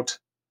about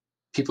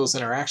people's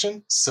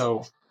interaction.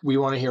 So we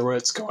want to hear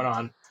what's going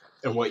on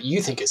and what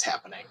you think is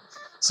happening.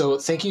 So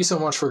thank you so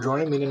much for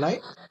joining me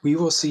tonight. We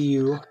will see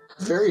you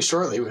very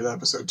shortly with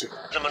episode 2.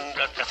 Gentlemen,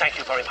 thank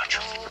you very much.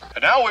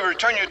 And now we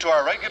return you to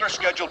our regular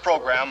scheduled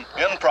program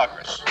in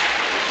progress.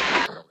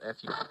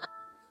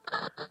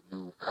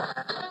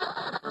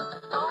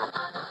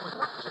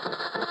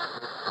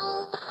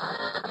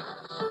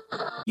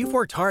 You've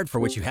worked hard for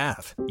what you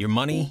have. Your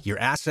money, your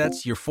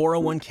assets, your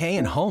 401k,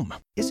 and home.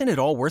 Isn't it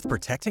all worth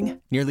protecting?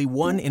 Nearly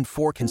 1 in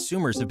 4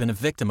 consumers have been a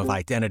victim of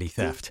identity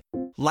theft.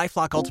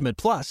 LifeLock Ultimate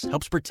Plus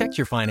helps protect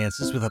your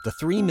finances with up to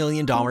 $3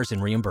 million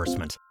in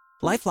reimbursement.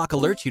 LifeLock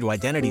alerts you to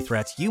identity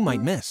threats you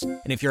might miss.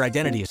 And if your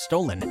identity is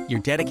stolen, your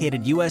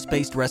dedicated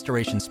U.S.-based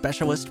restoration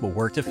specialist will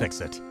work to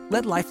fix it.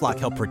 Let LifeLock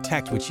help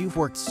protect what you've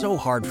worked so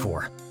hard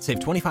for. Save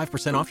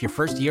 25% off your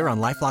first year on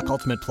LifeLock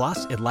Ultimate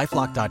Plus at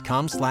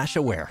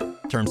LifeLock.com/aware.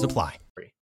 Terms apply.